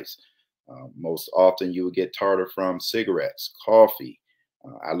dyes. Most often you will get tartar from cigarettes, coffee.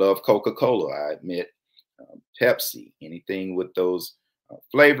 I love Coca-Cola, I admit. Pepsi, anything with those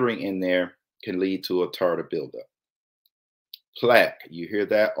flavoring in there can lead to a tartar buildup. Plaque, you hear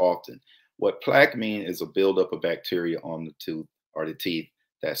that often. What plaque means is a buildup of bacteria on the tooth or the teeth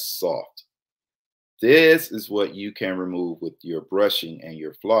that's soft. This is what you can remove with your brushing and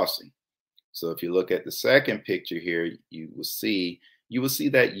your flossing. So if you look at the second picture here, you will see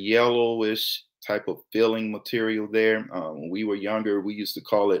that yellowish type of filling material there. When we were younger, we used to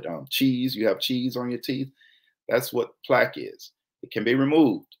call it cheese. You have cheese on your teeth. That's what plaque is. It can be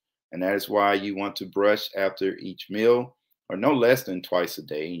removed. And that is why you want to brush after each meal or no less than twice a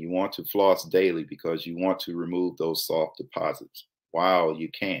day. And you want to floss daily because you want to remove those soft deposits while you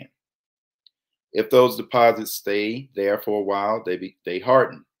can. If those deposits stay there for a while, they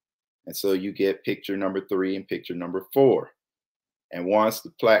harden. And so you get picture number 3 and picture number 4. And once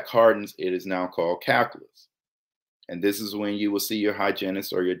the plaque hardens, it is now called calculus. And this is when you will see your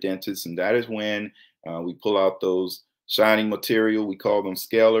hygienist or your dentist. And that is when we pull out those Shiny material, we call them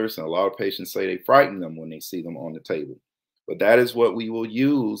scalers, and a lot of patients say they frighten them when they see them on the table. But that is what we will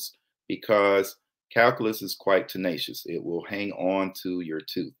use because calculus is quite tenacious. It will hang on to your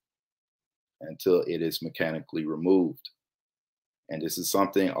tooth until it is mechanically removed. And this is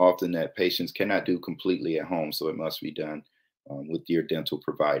something often that patients cannot do completely at home, so it must be done with your dental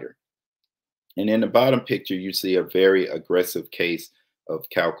provider. And in the bottom picture, you see a very aggressive case of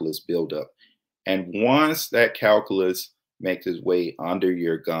calculus buildup. And once that calculus makes its way under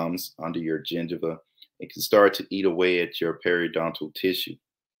your gums, under your gingiva, it can start to eat away at your periodontal tissue.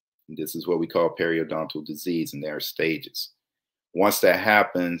 And this is what we call periodontal disease, and there are stages. Once that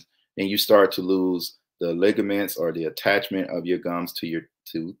happens, then you start to lose the ligaments or the attachment of your gums to your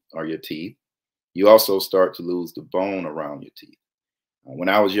tooth or your teeth. You also start to lose the bone around your teeth. When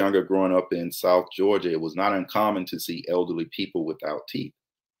I was younger, growing up in South Georgia, it was not uncommon to see elderly people without teeth.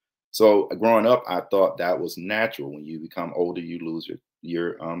 So growing up, I thought that was natural. When you become older, you lose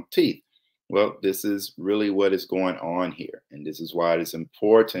your teeth. Well, this is really what is going on here. And this is why it is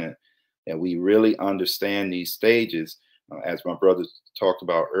important that we really understand these stages. As my brother talked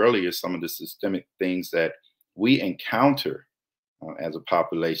about earlier, some of the systemic things that we encounter as a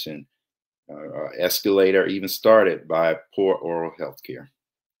population escalate or even started by poor oral health care.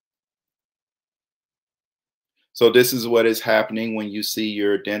 So this is what is happening when you see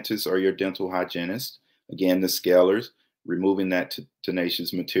your dentist or your dental hygienist. Again, the scalers, removing that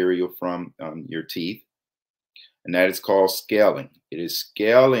tenacious material from your teeth. And that is called scaling. It is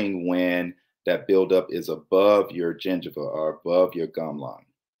scaling when that buildup is above your gingiva or above your gum line.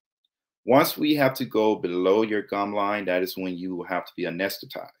 Once we have to go below your gum line, that is when you will have to be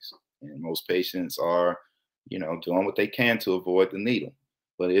anesthetized. And most patients are, doing what they can to avoid the needle.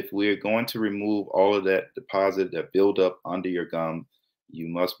 But if we're going to remove all of that deposit, that buildup under your gum, you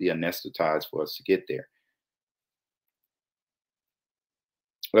must be anesthetized for us to get there.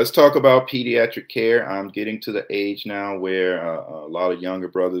 Let's talk about pediatric care. I'm getting to the age now where a lot of younger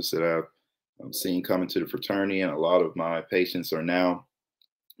brothers that I've seen coming to the fraternity, and a lot of my patients are now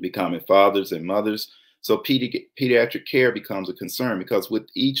becoming fathers and mothers. So pediatric care becomes a concern because with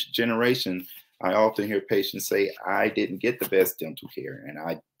each generation, I often hear patients say, I didn't get the best dental care and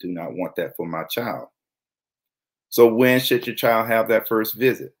I do not want that for my child. So when should your child have that first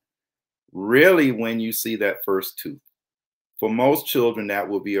visit? Really, when you see that first tooth. For most children, that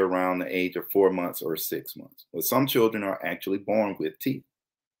will be around the age of 4 months or 6 months. But some children are actually born with teeth.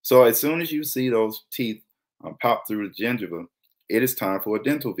 So as soon as you see those teeth pop through the gingiva, it is time for a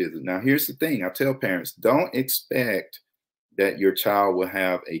dental visit. Now, here's the thing. I tell parents, don't expect that your child will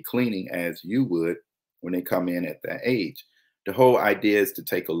have a cleaning as you would when they come in at that age. The whole idea is to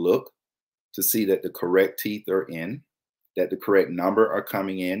take a look to see that the correct teeth are in, that the correct number are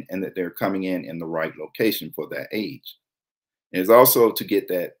coming in, and that they're coming in the right location for that age. And it's also to get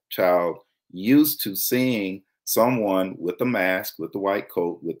that child used to seeing someone with a mask, with a white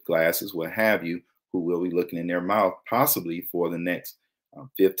coat, with glasses, what have you, who will be looking in their mouth possibly for the next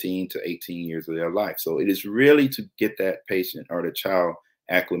 15 to 18 years of their life. So it is really to get that patient or the child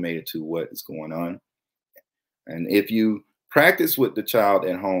acclimated to what is going on. And if you practice with the child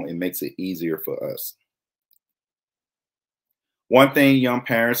at home, it makes it easier for us. One thing young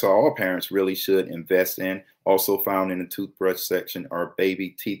parents or all parents really should invest in, also found in the toothbrush section, are baby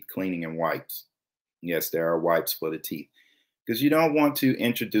teeth cleaning and wipes. Yes, there are wipes for the teeth because you don't want to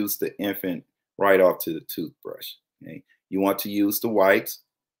introduce the infant right off to the toothbrush. Okay? You want to use the wipes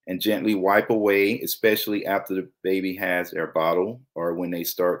and gently wipe away, especially after the baby has their bottle or when they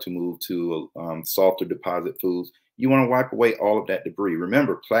start to move to softer deposit foods. You want to wipe away all of that debris.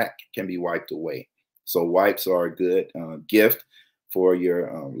 Remember, plaque can be wiped away. So wipes are a good gift for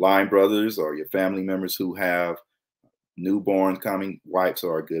your line brothers or your family members who have newborns coming. Wipes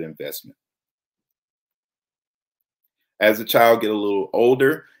are a good investment. As the child gets a little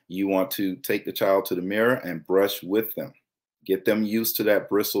older, you want to take the child to the mirror and brush with them. Get them used to that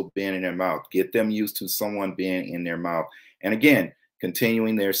bristle being in their mouth. Get them used to someone being in their mouth. And again,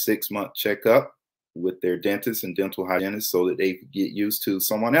 continuing their 6-month checkup with their dentist and dental hygienist so that they get used to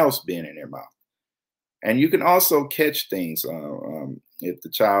someone else being in their mouth. And you can also catch things if the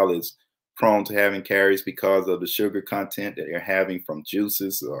child is prone to having caries because of the sugar content that they're having from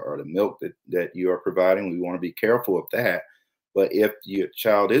juices or the milk that you are providing. We want to be careful of that. But if your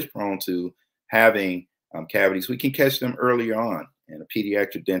child is prone to having cavities, we can catch them earlier on. And a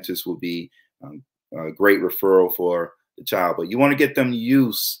pediatric dentist will be a great referral for the child. But you want to get them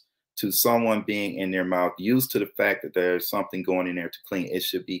used to someone being in their mouth, used to the fact that there's something going in there to clean. It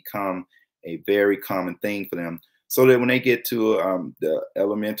should become a very common thing for them so that when they get to the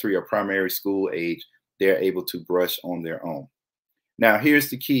elementary or primary school age, they're able to brush on their own. Now, here's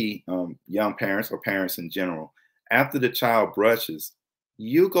the key, young parents or parents in general. After the child brushes,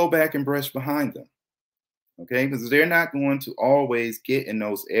 you go back and brush behind them, okay? Because they're not going to always get in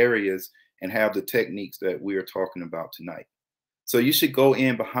those areas and have the techniques that we are talking about tonight. So you should go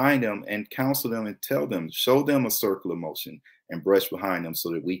in behind them and counsel them and tell them, show them a circular motion and brush behind them so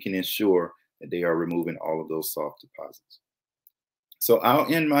that we can ensure that they are removing all of those soft deposits. So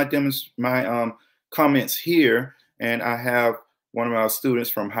I'll end my comments here, and I have one of our students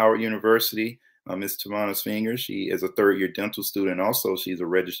from Howard University, Ms. Tamana Finger. She is a third-year dental student. Also, she's a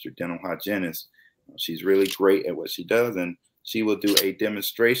registered dental hygienist. She's really great at what she does, and she will do a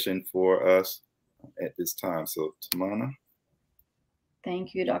demonstration for us at this time. So, Tamana.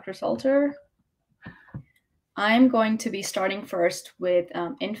 Thank you, Dr. Salter. I'm going to be starting first with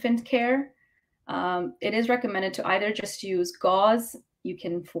infant care. It is recommended to either just use gauze, you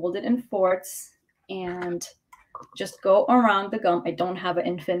can fold it in fourths, and just go around the gum. I don't have an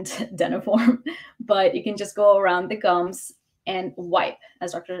infant dentiform, but you can just go around the gums and wipe,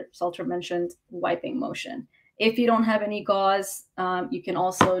 as Dr. Salter mentioned, wiping motion. If you don't have any gauze, you can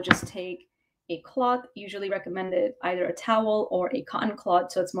also just take a cloth, usually recommended either a towel or a cotton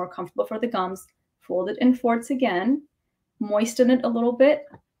cloth, so it's more comfortable for the gums. Fold it in fourths again, moisten it a little bit,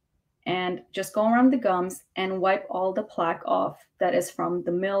 and just go around the gums and wipe all the plaque off that is from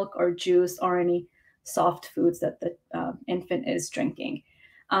the milk or juice or any soft foods that the infant is drinking.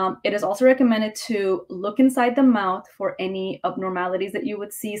 It is also recommended to look inside the mouth for any abnormalities that you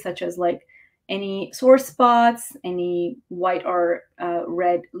would see, such as like any sore spots, any white or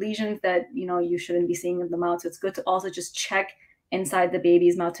red lesions that you shouldn't be seeing in the mouth. So it's good to also just check inside the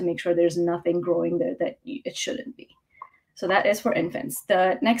baby's mouth to make sure there's nothing growing there that it shouldn't be. So that is for infants.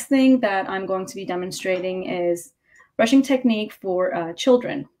 The next thing that I'm going to be demonstrating is brushing technique for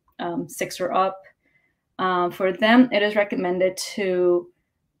children, 6 or up. For them, it is recommended to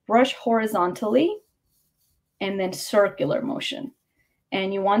brush horizontally and then circular motion.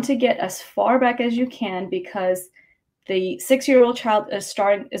 And you want to get as far back as you can because the 6-year-old child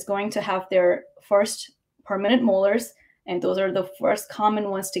is going to have their first permanent molars, and those are the first common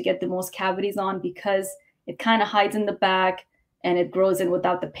ones to get the most cavities on because it kind of hides in the back and it grows in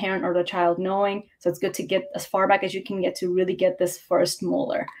without the parent or the child knowing. So it's good to get as far back as you can get to really get this first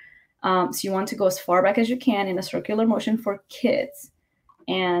molar. So you want to go as far back as you can in a circular motion for kids.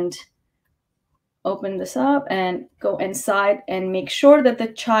 And open this up and go inside and make sure that the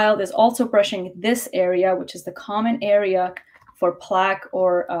child is also brushing this area, which is the common area for plaque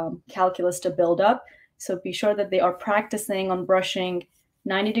or calculus to build up. So be sure that they are practicing on brushing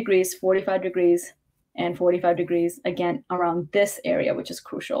 90 degrees, 45 degrees, and 45 degrees, again, around this area, which is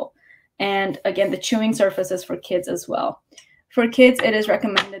crucial. And again, the chewing surfaces for kids as well. For kids, it is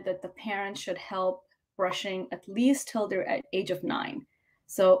recommended that the parents should help brushing at least till they're at age of 9.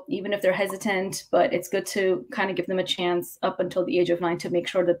 So even if they're hesitant, but it's good to kind of give them a chance up until the age of 9 to make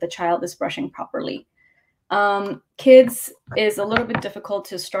sure that the child is brushing properly. Kids is a little bit difficult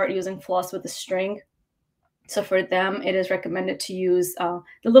to start using floss with a string. So for them, it is recommended to use the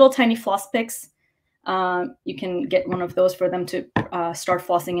little tiny floss picks. You can get one of those for them to start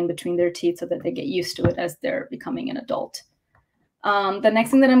flossing in between their teeth so that they get used to it as they're becoming an adult. The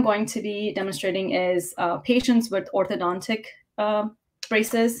next thing that I'm going to be demonstrating is patients with orthodontic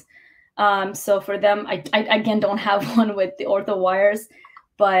braces. So for them, I again don't have one with the ortho wires,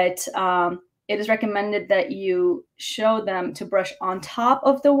 but it is recommended that you show them to brush on top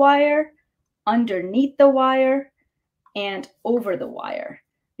of the wire, underneath the wire, and over the wire,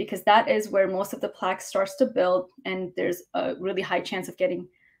 because that is where most of the plaque starts to build, and there's a really high chance of getting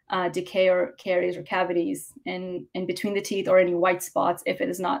decay or caries or cavities in between the teeth or any white spots if it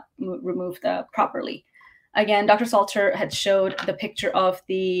is not removed properly. Again, Dr. Salter had showed the picture of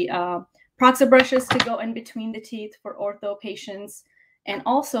the Proxa brushes to go in between the teeth for ortho patients. And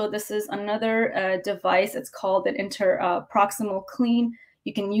also, this is another device. It's called an interproximal clean.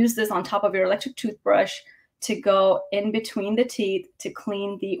 You can use this on top of your electric toothbrush to go in between the teeth to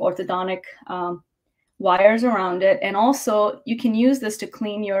clean the orthodontic wires around it. And also, you can use this to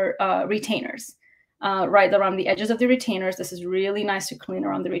clean your retainers. Right around the edges of the retainers. This is really nice to clean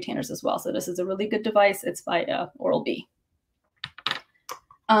around the retainers as well. So this is a really good device. It's by Oral-B.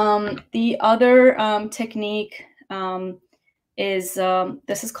 The other technique is,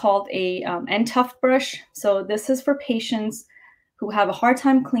 this is called a end tuft brush. So this is for patients who have a hard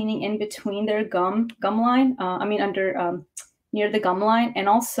time cleaning in between their gum line, near the gum line, and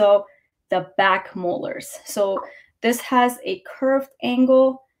also the back molars. So this has a curved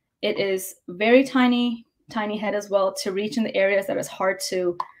angle. It is very tiny head as well to reach in the areas that is hard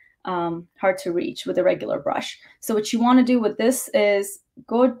to hard to reach with a regular brush. So what you want to do with this is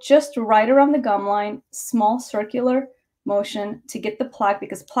go just right around the gum line, small circular motion to get the plaque,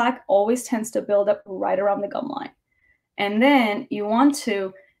 because plaque always tends to build up right around the gum line. And then you want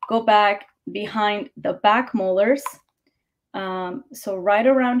to go back behind the back molars. So right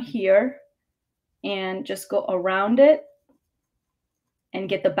around here, and just go around it and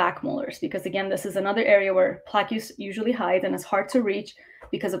get the back molars, because again, this is another area where plaque usually hides and it's hard to reach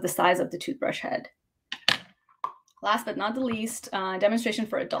because of the size of the toothbrush head. Last but not the least, demonstration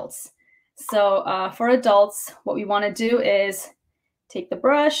for adults. So for adults, what we want to do is take the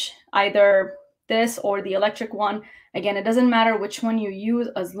brush, either this or the electric one. Again, it doesn't matter which one you use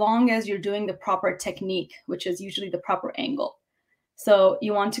as long as you're doing the proper technique, which is usually the proper angle. So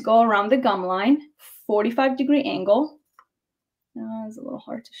you want to go around the gum line, 45-degree angle. It's a little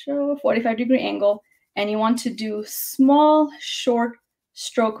hard to show, 45-degree angle. And you want to do small, short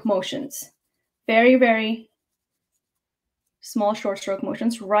stroke motions. Very, very small, short stroke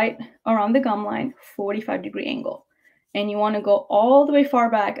motions right around the gum line, 45-degree angle. And you want to go all the way far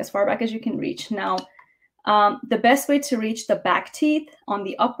back as you can reach. Now, the best way to reach the back teeth on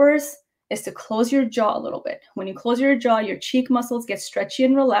the uppers is to close your jaw a little bit. When you close your jaw, your cheek muscles get stretchy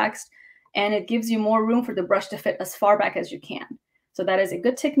and relaxed, and it gives you more room for the brush to fit as far back as you can. So that is a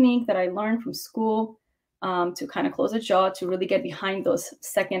good technique that I learned from school to kind of close the jaw to really get behind those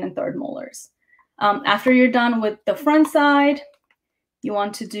second and third molars. After you're done with the front side, you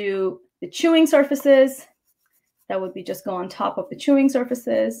want to do the chewing surfaces. That would be just go on top of the chewing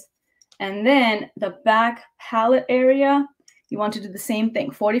surfaces. And then the back palate area, you want to do the same thing,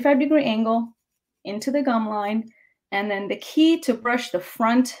 45-degree angle into the gum line. And then the key to brush the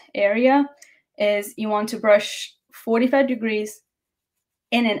front area is you want to brush 45 degrees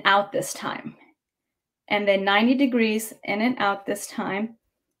in and out this time. And then 90 degrees in and out this time.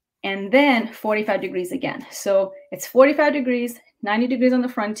 And then 45 degrees again. So it's 45 degrees, 90 degrees on the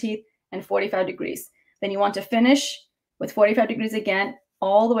front teeth, and 45 degrees. Then you want to finish with 45 degrees again,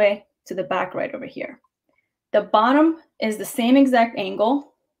 all the way to the back right over here. The bottom is the same exact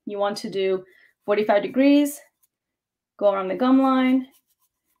angle. You want to do 45 degrees, go around the gum line,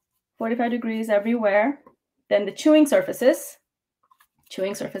 45 degrees everywhere. Then the chewing surfaces,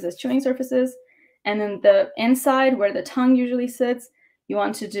 chewing surfaces. And then the inside where the tongue usually sits, you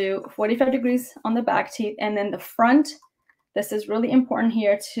want to do 45 degrees on the back teeth. And then the front, this is really important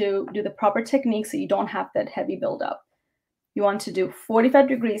here to do the proper technique so you don't have that heavy buildup. You want to do 45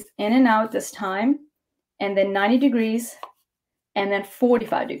 degrees in and out this time, and then 90 degrees, and then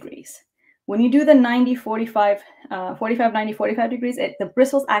 45 degrees. When you do the 90, 45, 45, 90, 45 degrees, the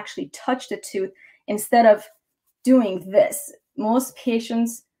bristles actually touch the tooth instead of doing this. Most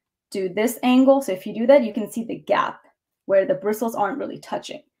patients do this angle. So if you do that, you can see the gap where the bristles aren't really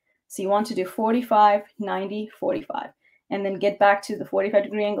touching. So you want to do 45, 90, 45, and then get back to the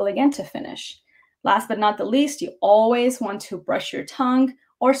 45-degree angle again to finish. Last but not the least, you always want to brush your tongue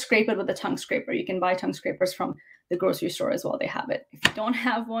or scrape it with a tongue scraper. You can buy tongue scrapers from the grocery store as well. They have it. If you don't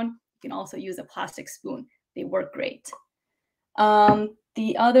have one, you can also use a plastic spoon. They work great.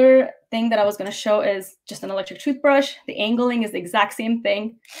 The other thing that I was going to show is just an electric toothbrush. The angling is the exact same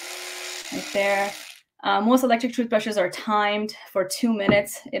thing right there. Most electric toothbrushes are timed for 2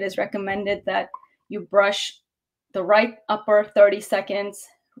 minutes. It is recommended that you brush the right upper 30 seconds,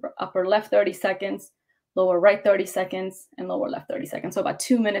 upper left 30 seconds, lower right 30 seconds, and lower left 30 seconds. So about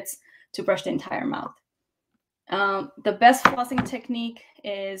 2 minutes to brush the entire mouth. The best flossing technique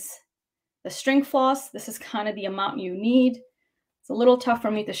is the string floss. This is kind of the amount you need. It's a little tough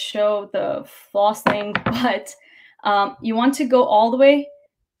for me to show the flossing, but you want to go all the way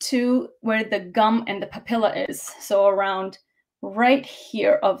to where the gum and the papilla is. So around right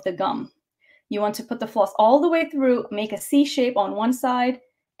here of the gum. You want to put the floss all the way through, make a C shape on one side,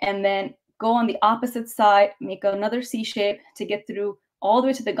 and then go on the opposite side, make another C shape to get through all the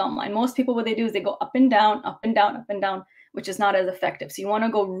way to the gum line. Most people, what they do is they go up and down, up and down, up and down, which is not as effective. So you want to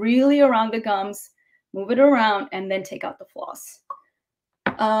go really around the gums, move it around, and then take out the floss.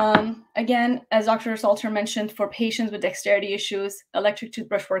 Again, as Dr. Salter mentioned, for patients with dexterity issues, electric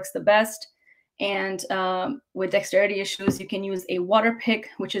toothbrush works the best. And with dexterity issues, you can use a water pick,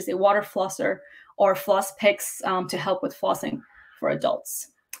 which is a water flosser, or floss picks to help with flossing for adults.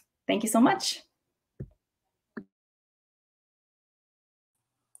 Thank you so much.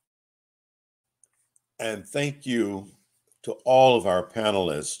 And thank you to all of our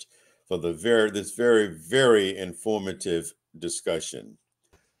panelists for this very, very informative discussion.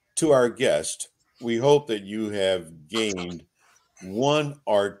 To our guest, we hope that you have gained 1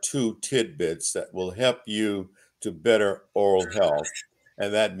 or 2 tidbits that will help you to better oral health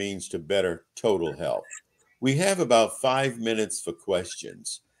and that means to better total health. We have about 5 minutes for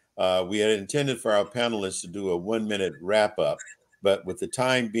questions. We had intended for our panelists to do a 1-minute wrap up, but with the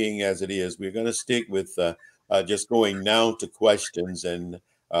time being as it is, we're going to stick with just going now to questions. And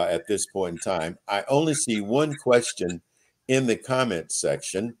at this point in time, I only see one question in the comment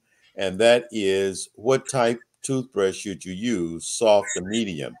section, and that is, what type toothbrush should you use, soft or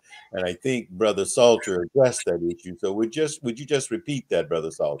medium? And I think Brother Salter addressed that issue. So would you just repeat that,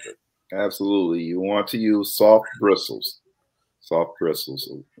 Brother Salter? Absolutely. You want to use soft bristles. Soft bristles.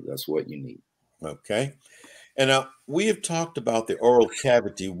 That's what you need. Okay. And now we have talked about the oral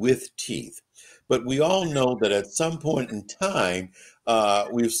cavity with teeth, but we all know that at some point in time,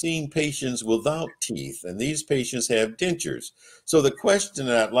 we've seen patients without teeth, and these patients have dentures. So the question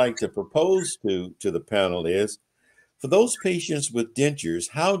that I'd like to propose to the panel is, for those patients with dentures,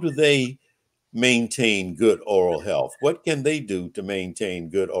 how do they maintain good oral health? What can they do to maintain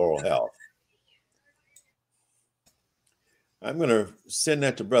good oral health? I'm going to send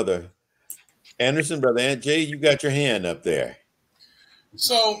that to Brother Anderson. Brother Aunt Jay, you got your hand up there.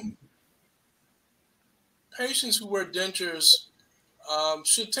 So patients who wear dentures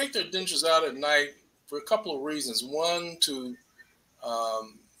should take their dentures out at night for a couple of reasons. One, to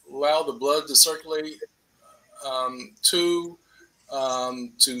allow the blood to circulate. Two,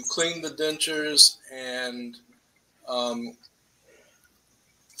 to clean the dentures. And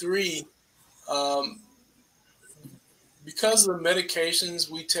three, because of the medications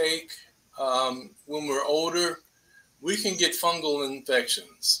we take when we're older, we can get fungal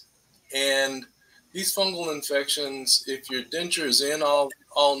infections. And these fungal infections, if your denture is in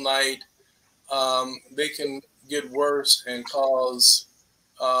all night, they can get worse and cause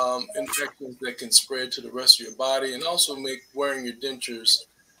infections that can spread to the rest of your body, and also make wearing your dentures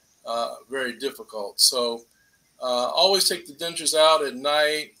very difficult. So always take the dentures out at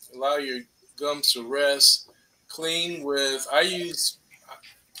night, allow your gums to rest, clean with, I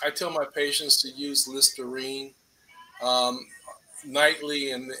tell my patients to use Listerine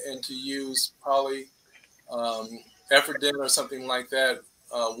nightly, and to use polyethylene or something like that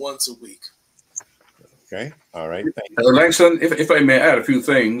once a week. Okay. All right. Thank you. Langston, if I may add a few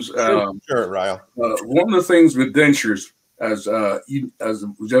things. Sure, Ryle. One of the things with dentures, as we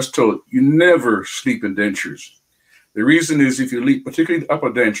just told, you never sleep in dentures. The reason is, if you leave, particularly the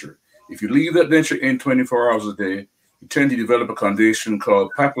upper denture, if you leave that denture in 24 hours a day, you tend to develop a condition called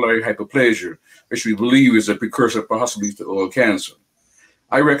papillary hyperplasia, which we believe is a precursor possibly to oral cancer.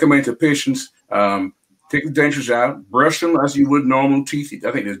 I recommend to patients take the dentures out, brush them as you would normal teeth.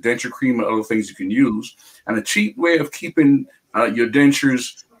 I think there's denture cream and other things you can use. And a cheap way of keeping your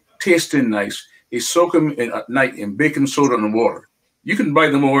dentures tasting nice is soak them at night in baking soda and water. You can buy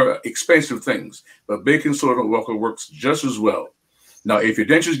the more expensive things, but baking soda and water works just as well. Now, if your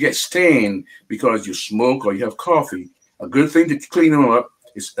dentures get stained because you smoke or you have coffee, a good thing to clean them up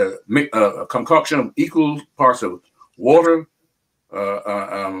is make a concoction of equal parts of water,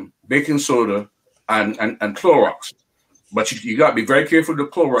 baking soda, and Clorox. But you got to be very careful with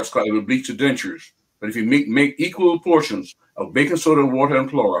the Clorox because it will bleach the dentures. But if you make equal portions of baking soda, water, and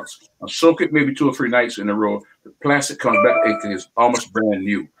Clorox, and soak it maybe 2 or 3 nights in a row, the plastic comes back, it is almost brand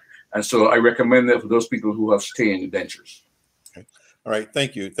new. And so I recommend that for those people who have stained dentures. Okay. All right.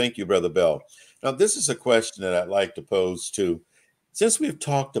 Thank you. Thank you, Brother Bell. Now, this is a question that I'd like to pose to, since we've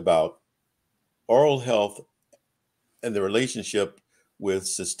talked about oral health and the relationship with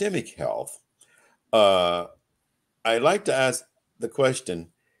systemic health, I'd like to ask the question,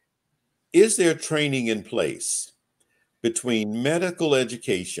 is there training in place between medical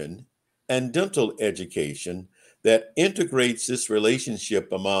education and dental education that integrates this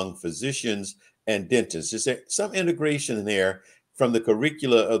relationship among physicians and dentists? Is there some integration there from the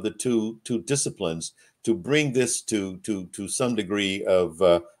curricula of the two disciplines to bring this to some degree of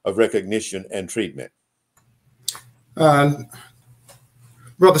recognition and treatment? Brother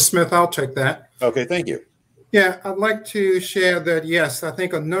Smith, I'll take that. Okay, thank you. Yeah, I'd like to share that, yes, I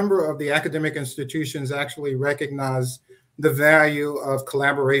think a number of the academic institutions actually recognize the value of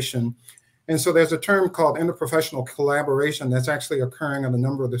collaboration. And so there's a term called interprofessional collaboration that's actually occurring in a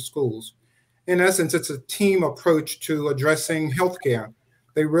number of the schools. In essence, it's a team approach to addressing healthcare.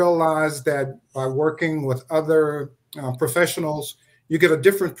 They realize that by working with other professionals, you get a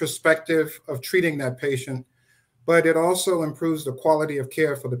different perspective of treating that patient, but it also improves the quality of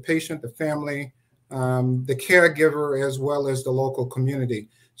care for the patient, the family, the caregiver, as well as the local community.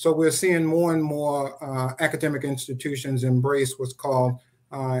 So we're seeing more and more academic institutions embrace what's called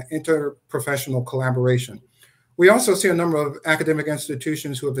interprofessional collaboration. We also see a number of academic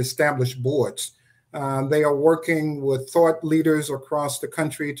institutions who have established boards. They are working with thought leaders across the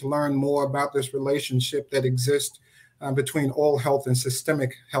country to learn more about this relationship that exists between oral health and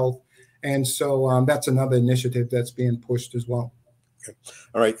systemic health. And so that's another initiative that's being pushed as well. Okay.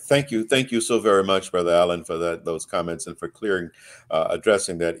 All right. Thank you. Thank you so very much, Brother Allen, for those comments and for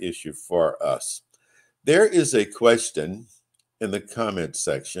addressing that issue for us. There is a question in the comment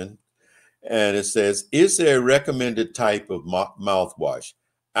section, and it says, is there a recommended type of mouthwash,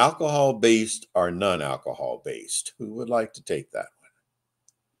 alcohol-based or non-alcohol-based? Who would like to take that one?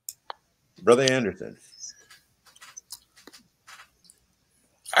 Brother Anderson.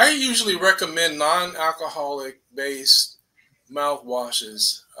 I usually recommend non-alcoholic based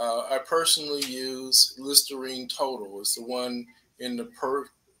mouthwashes. I personally use Listerine Total. It's the one in the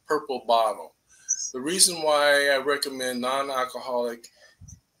purple bottle. The reason why I recommend non-alcoholic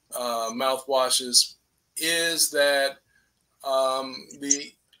mouthwashes is that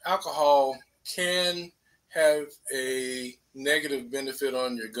the alcohol can have a negative benefit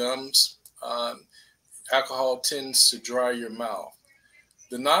on your gums. Alcohol tends to dry your mouth.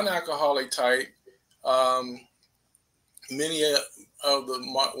 The non-alcoholic type, many of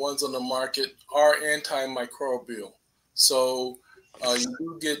the ones on the market are antimicrobial. So you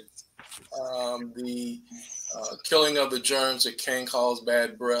do get the killing of the germs that can cause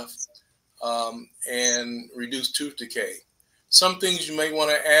bad breath and reduce tooth decay. Some things you may want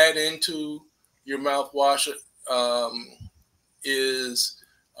to add into your mouthwash is,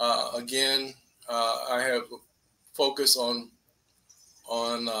 again, I have focus on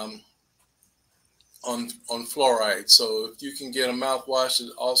fluoride. So if you can get a mouthwash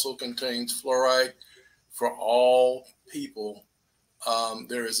that also contains fluoride for all people,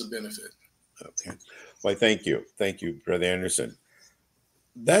 there is a benefit. Okay. Well, thank you. Thank you, Brother Anderson.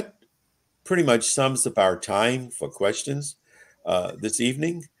 That pretty much sums up our time for questions this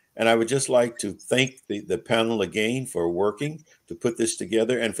evening. And I would just like to thank the panel again for working to put this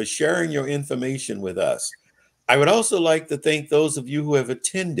together and for sharing your information with us. I would also like to thank those of you who have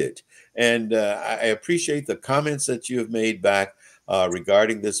attended. And I appreciate the comments that you have made back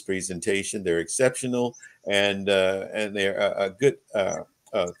regarding this presentation. They're exceptional, and they're a good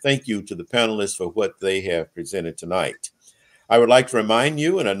thank you to the panelists for what they have presented tonight. I would like to remind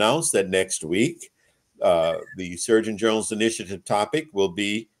you and announce that next week, the Surgeon Journal's initiative topic will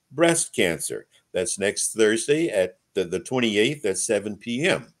be breast cancer. That's next Thursday at the 28th at 7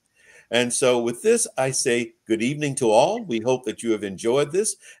 p.m. And so with this, I say good evening to all. We hope that you have enjoyed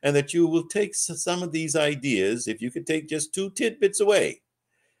this and that you will take some of these ideas, if you could take just 2 tidbits away.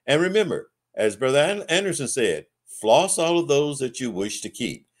 And remember, as Brother Anderson said, floss all of those that you wish to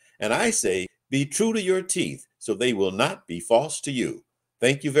keep. And I say, be true to your teeth so they will not be false to you.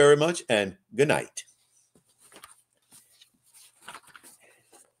 Thank you very much and good night.